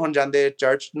ਗੋਰੇ ਹੋਣ ਜਾਂਦੇ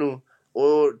ਚਰਚ ਨੂੰ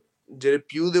ਉਹ ਜਿਹੜੇ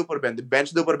ਪਿਊ ਦੇ ਉੱਪਰ ਬਹਿੰਦੇ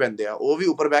ਬੈਂਚ ਦੇ ਉੱਪਰ ਬਹਿੰਦੇ ਆ ਉਹ ਵੀ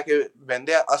ਉੱਪਰ ਬਹਿ ਕੇ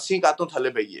ਬਹਿੰਦੇ ਆ ਅਸੀਂ ਕਾਹਤੋਂ ਥੱਲੇ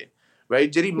ਬਈਏ ਰਾਈਟ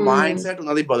ਜਿਹੜੀ ਮਾਈਂਡਸੈਟ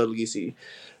ਉਹਨਾਂ ਦੀ ਬਦਲ ਗਈ ਸੀ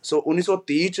ਸੋ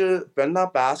 1930 ਚ ਪਹਿਲਾਂ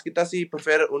ਪਾਸ ਕੀਤਾ ਸੀ ਪਰ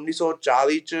ਫਿਰ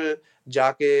 1940 ਚ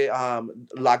ਜਾ ਕੇ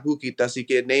ਲਾਗੂ ਕੀਤਾ ਸੀ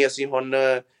ਕਿ ਨਹੀਂ ਅਸੀਂ ਹੁਣ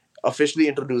officially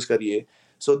introduce kariye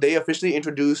so they officially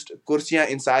introduced kursiyan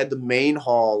inside the main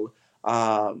hall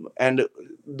and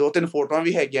do tin photos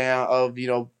vi hegiyan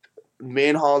of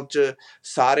main hall ch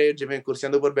sare jive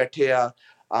kursiyan de upar baithe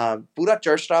a pura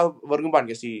church style vargu ban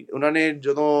gaya si unna ne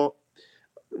jadon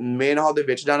main hall de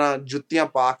vich jana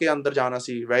juttiyan pa ke andar jana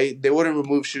si right they wouldn't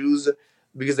remove shoes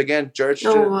because again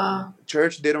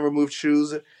church they don't remove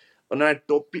shoes ਉਹਨਾਂ ਨੇ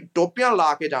ਟੋਪੀਆਂ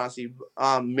ਲਾ ਕੇ ਜਾਣਾ ਸੀ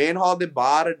main ਹਾਲ ਦੇ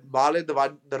ਬਾਹਰਲੇ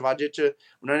ਦਰਵਾਜ਼ੇ 'ਚ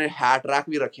ਉਹਨਾਂ ਨੇ ਹੈਟ ਰੈਕ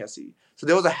ਵੀ ਰੱਖਿਆ ਸੀ ਸੋ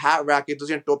ਦੇयर ਵਾਸ ਅ ਹੈਟ ਰੈਕ ਕਿ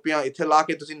ਤੁਸੀਂ ਟੋਪੀਆਂ ਇੱਥੇ ਲਾ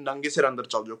ਕੇ ਤੁਸੀਂ ਨੰਗੇ ਸਿਰ ਅੰਦਰ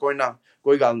ਚੱਲ ਜਾਓ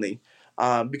ਕੋਈ ਗੱਲ ਨਹੀਂ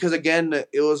because again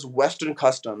it was western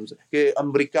customs ਕਿ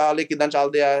ਅਮਰੀਕਾ ਵਾਲੇ ਕਿੱਦਾਂ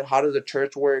ਚੱਲਦੇ ਆ how does the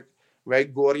church work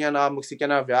right ਗੋਰੀਆਂ ਨਾਲ ਮਕਸੀਕੀਆਂ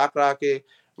ਨਾਲ ਵਿਆਹ ਕਰਾ ਕੇ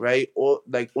right ਉਹ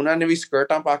like ਉਹਨਾਂ ਨੇ ਵੀ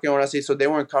ਸਕਰਟਾਂ ਪਾ ਕੇ ਆਉਣਾ ਸੀ so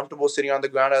they weren't comfortable sitting on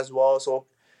the ground as well so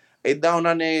ਏਦਾਂ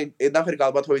ਉਹਨਾਂ ਨੇ ਏਦਾਂ ਫਿਰ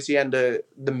ਗੱਲਬਾਤ ਹੋਈ ਸੀ and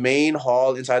the main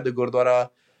hall inside the Gurdwara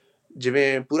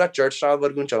ਜਿਵੇਂ ਪੂਰਾ ਚਰਚ ਸਟਾਈਲ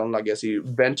ਵਰਗੂ ਚੱਲਣ ਲੱਗ ਗਿਆ ਸੀ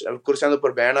ਬੈਂਚ ਕੁਰਸੀਆਂ ਦੇ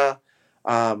ਉੱਪਰ ਬਹਿਣਾ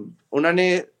ਉਹਨਾਂ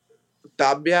ਨੇ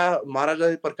ਤਾਬਿਆ ਮਹਾਰਾਜਾ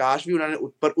ਦੇ ਪ੍ਰਕਾਸ਼ ਵੀ ਉਹਨਾਂ ਨੇ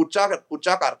ਉੱਪਰ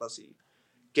ਉੱਚਾ ਕਰਤਾ ਸੀ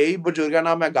ਕਈ ਬਜ਼ੁਰਗਾਂ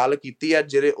ਨਾਲ ਮੈਂ ਗੱਲ ਕੀਤੀ ਹੈ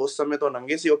ਜਿਹੜੇ ਉਸ ਸਮੇਂ ਤੋਂ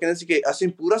ਲੰਘੇ ਸੀ ਉਹ ਕਹਿੰਦੇ ਸੀ ਕਿ ਅਸੀਂ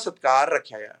ਪੂਰਾ ਸਤਿਕਾਰ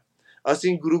ਰੱਖਿਆ ਆ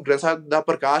ਅਸੀਂ ਗੁਰੂ ਗ੍ਰੰਥ ਸਾਹਿਬ ਦਾ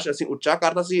ਪ੍ਰਕਾਸ਼ ਅਸੀਂ ਉੱਚਾ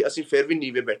ਕਰਤਾ ਸੀ ਅਸੀਂ ਫਿਰ ਵੀ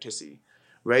ਨੀਵੇਂ ਬੈਠੇ ਸੀ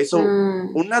ਰਾਈਟ ਸੋ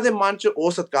ਉਹਨਾਂ ਦੇ ਮਨ 'ਚ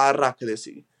ਉਹ ਸਤਿਕਾਰ ਰੱਖਦੇ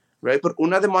ਸੀ ਰਾਈਟ ਪਰ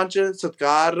ਉਹਨਾਂ ਦੇ ਮਨ 'ਚ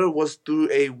ਸਤਿਕਾਰ ਵਾਸ ਥਰੂ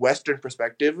ਏ ਵੈਸਟਰਨ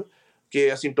ਪਰਸਪੈਕਟਿਵ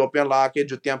ਕਿ ਅਸੀਂ ਟੋਪੀਆਂ ਲਾ ਕੇ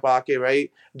ਜੁੱਤੀਆਂ ਪਾ ਕੇ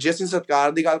ਰਾਈਟ ਜੇ ਅਸੀਂ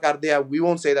ਸਤਿਕਾਰ ਦੀ ਗੱਲ ਕਰਦੇ ਆ ਵੀ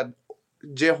ਵੋਂਟ ਸੇ ਦੈਟ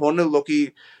ਜੇ ਹੁਣ ਲੋਕੀ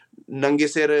ਨੰਗੇ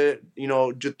ਸਿਰ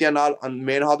ਜੁੱਤੀਆਂ ਨਾਲ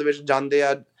ਮੇਨ ਹਾਲ ਦੇ ਵਿੱਚ ਜਾਂਦੇ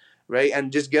ਆ right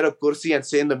and just get a kursi and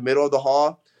sit in the middle of the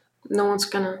hall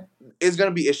it's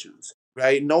gonna be issues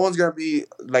right no one's gonna be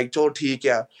like told theek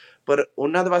yeah but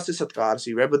ਉਹਨਾਂ ਦੇ ਵਾਸਤੇ ਸਤਿਕਾਰ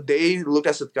ਸੀ right but they look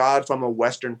at ਸਤਿਕਾਰ from a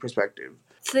western perspective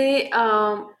ਤੇ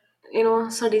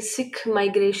ਸਾਡੀ ਸਿੱਖ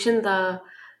migration ਦਾ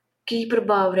ਕੀ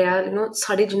ਪ੍ਰਭਾਵ ਰਿਹਾ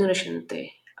ਸਾਡੀ ਜਨਰੇਸ਼ਨ ਤੇ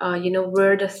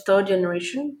we're the third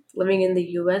generation living in the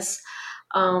US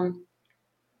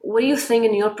what do you think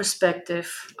in your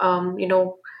perspective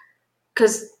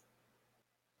because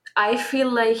I feel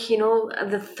like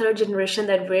the third generation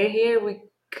that we're here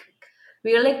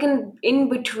we are like in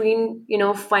between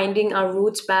finding our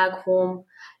roots back home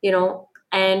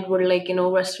and we're like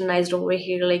westernized over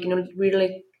here like we're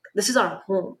like this is our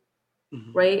home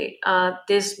right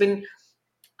there's been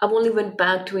I've only went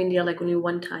back to India like only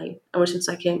one time ever since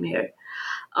I came here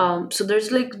so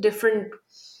there's like different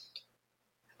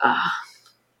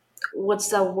what's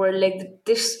that word like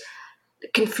this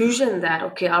confusion that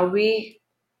okay are we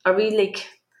like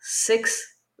Sikhs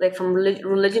like from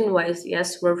religion wise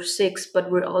yes we're Sikhs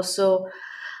but we're also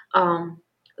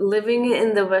living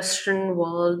in the Western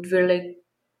world we're like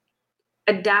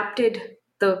adapted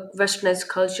the westernized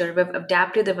culture we've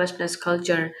adapted the westernized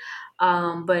culture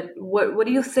but what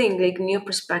do you think like in your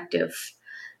perspective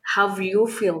how do you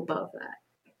feel about that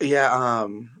yeah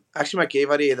actually ਮੈਂ ਕਈ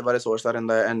ਵਾਰੀ ਇਹਦੇ ਬਾਰੇ ਸੋਚਦਾ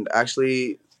ਰਹਿੰਦਾ and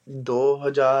actually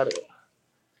 2000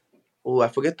 oh I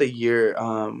forget the year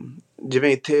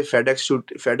ਜਿਵੇਂ ਇੱਥੇ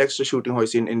FedEx 'ਚ ਸ਼ੂਟਿੰਗ ਹੋਈ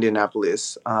ਸੀ in Indianapolis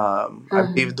I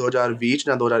believe 2020 'ਚ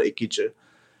ਜਾਂ 2021 'ਚ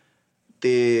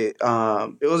ਤੇ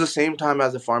it was the same time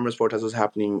as the farmers protest was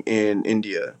happening in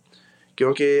India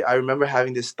ਕਿਉਂਕਿ I remember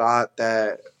having this thought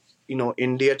that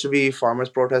India 'ਚ ਵੀ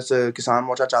farmers protest ਕਿਸਾਨ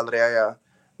ਮੋਰਚਾ ਚੱਲ ਰਿਹਾ ਆ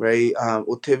right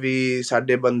ਉੱਥੇ ਵੀ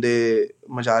ਸਾਡੇ ਬੰਦੇ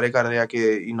ਮੁਜ਼ਾਹਰੇ ਕਰ ਰਹੇ ਆ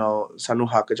ਕਿ ਸਾਨੂੰ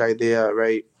ਹੱਕ ਚਾਹੀਦੇ ਆ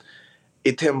right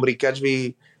ਇੱਥੇ ਅਮਰੀਕਾ 'ਚ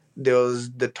ਵੀ there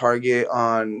was the target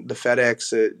on the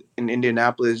FedEx in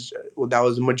Indianapolis that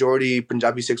was majority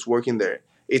Punjabi Sikhs working there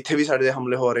ਇੱਥੇ ਵੀ ਸਾਡੇ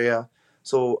ਹਮਲੇ ਹੋ ਰਹੇ ਆ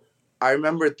so I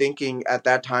remember thinking at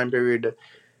that time period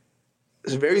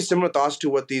it's very similar thoughts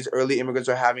to what these early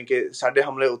immigrants are having ਕਿ ਸਾਡੇ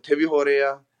ਹਮਲੇ ਉੱਥੇ ਵੀ ਹੋ ਰਹੇ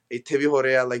ਆ ਇੱਥੇ ਵੀ ਹੋ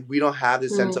ਰਹੇ ਆ like we don't have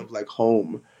this sense of like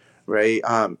home right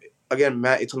again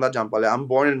ਮੈਂ ਇੱਥੋਂ ਦਾ ਜੰਪਲ I'm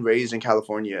born and raised in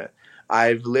California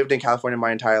I've lived in California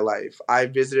my entire life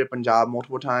I've visited Punjab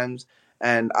multiple times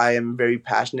and I am very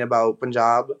passionate about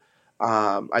Punjab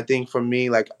I think for me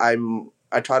like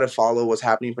I try to follow what's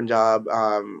happening in Punjab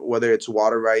whether it's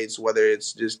water rights whether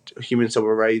it's just human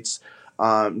civil rights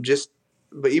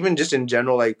but even just in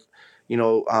general like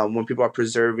when people are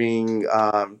preserving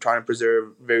trying to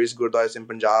preserve various gurdwaras in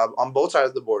Punjab on both sides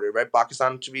of the border right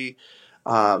Pakistan to be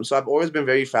so I've always been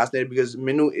very fascinated because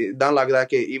ਮੈਨੂੰ ਇਦਾਂ ਲੱਗਦਾ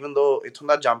ਕਿ even though ਇੱਥੋਂ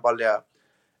ਦਾ ਜੰਮ ਪਾ ਲਿਆ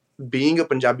being a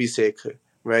Punjabi Sikh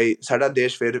right ਸਾਡਾ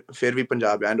ਦੇਸ਼ ਫਿਰ ਵੀ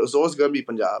Punjab and it's always gonna be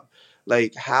Punjab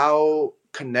like how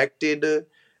connected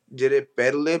ਜਿਹੜੇ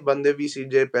ਪਹਿਲੇ ਬੰਦੇ ਵੀ ਸੀ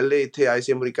ਜਿਹੜੇ ਪਹਿਲੇ ਇੱਥੇ ਆਏ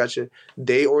ਸੀ ਅਮਰੀਕਾ 'ਚ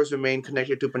they always remain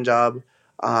connected to Punjab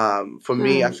for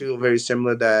me I feel very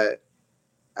similar that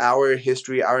our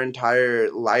history our entire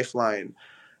lifeline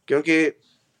ਕਿਉਂਕਿ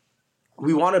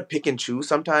we want to pick and choose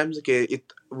sometimes okay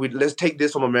let's take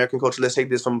this from American culture let's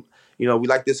take this from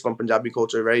we like this from Punjabi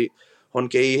culture right ਹੁਣ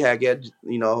ਕਈ ਹੈਗੇ ਆ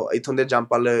ਇੱਥੋਂ ਦੇ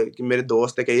ਜੰਪਲ ਮੇਰੇ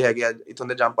ਦੋਸਤ ਕਈ ਹੈਗੇ ਆ ਇੱਥੋਂ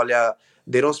ਦੇ ਜੰਪਲ ਆ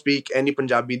they don't speak any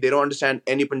Punjabi they don't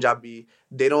understand any Punjabi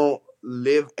they don't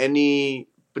live any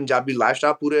Punjabi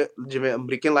lifestyle ਪੂਰੇ ਜਿਵੇਂ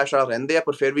American lifestyle ਰਹਿੰਦੇ ਆ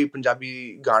ਪਰ ਫਿਰ ਵੀ ਪੰਜਾਬੀ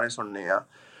ਗਾਣੇ ਸੁਣਨੇ ਆ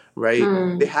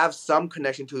right they have some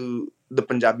connection to the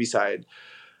Punjabi side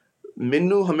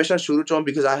ਮੈਨੂੰ ਹਮੇਸ਼ਾ ਸ਼ੁਰੂ ਤੋਂ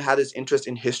because I had this interest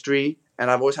in history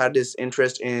and I've always had this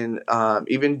interest in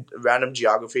even random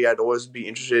geography I'd always be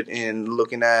interested in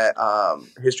looking at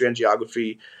history and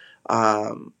geography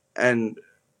and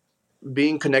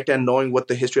being connected and knowing what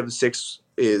the history of the Sikhs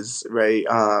is right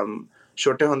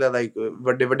ਛੋਟੇ ਹੁੰਦੇ like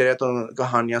ਵੱਡੇ ਵੱਡੇ ਤੋਂ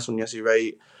ਕਹਾਣੀਆਂ ਸੁਣੀਆਂ ਸੀ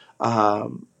right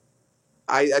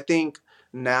I think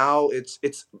now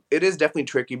it is definitely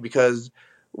tricky because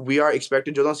we are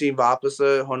expected ਜਦੋਂ ਅਸੀਂ ਵਾਪਸ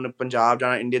ਹੁਣ ਪੰਜਾਬ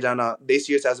ਜਾਣਾ ਇੰਡੀਆ ਜਾਣਾ they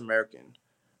see us as American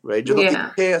right ਜਦੋਂ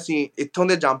ਇੱਥੇ ਅਸੀਂ ਇੱਥੋਂ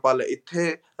ਦੇ ਜੰਪਲ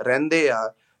ਇੱਥੇ ਰਹਿੰਦੇ ਆ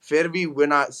ਫਿਰ ਵੀ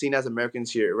we're not seen as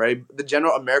Americans here right the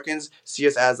general Americans see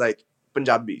us as like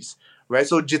Punjabis right?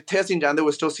 So jithe ਅਸੀਂ ਜਾਂਦੇ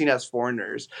we're still seen as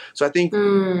foreigners. So I think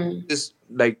this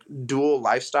like dual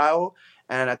lifestyle,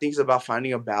 and I think it's about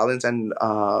finding a balance.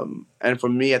 And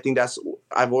for me, I think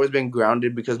I've always been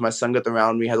grounded because my sangat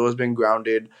around me has always been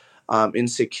grounded in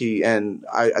Sikhi, and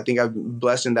I think I'm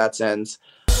blessed in that sense.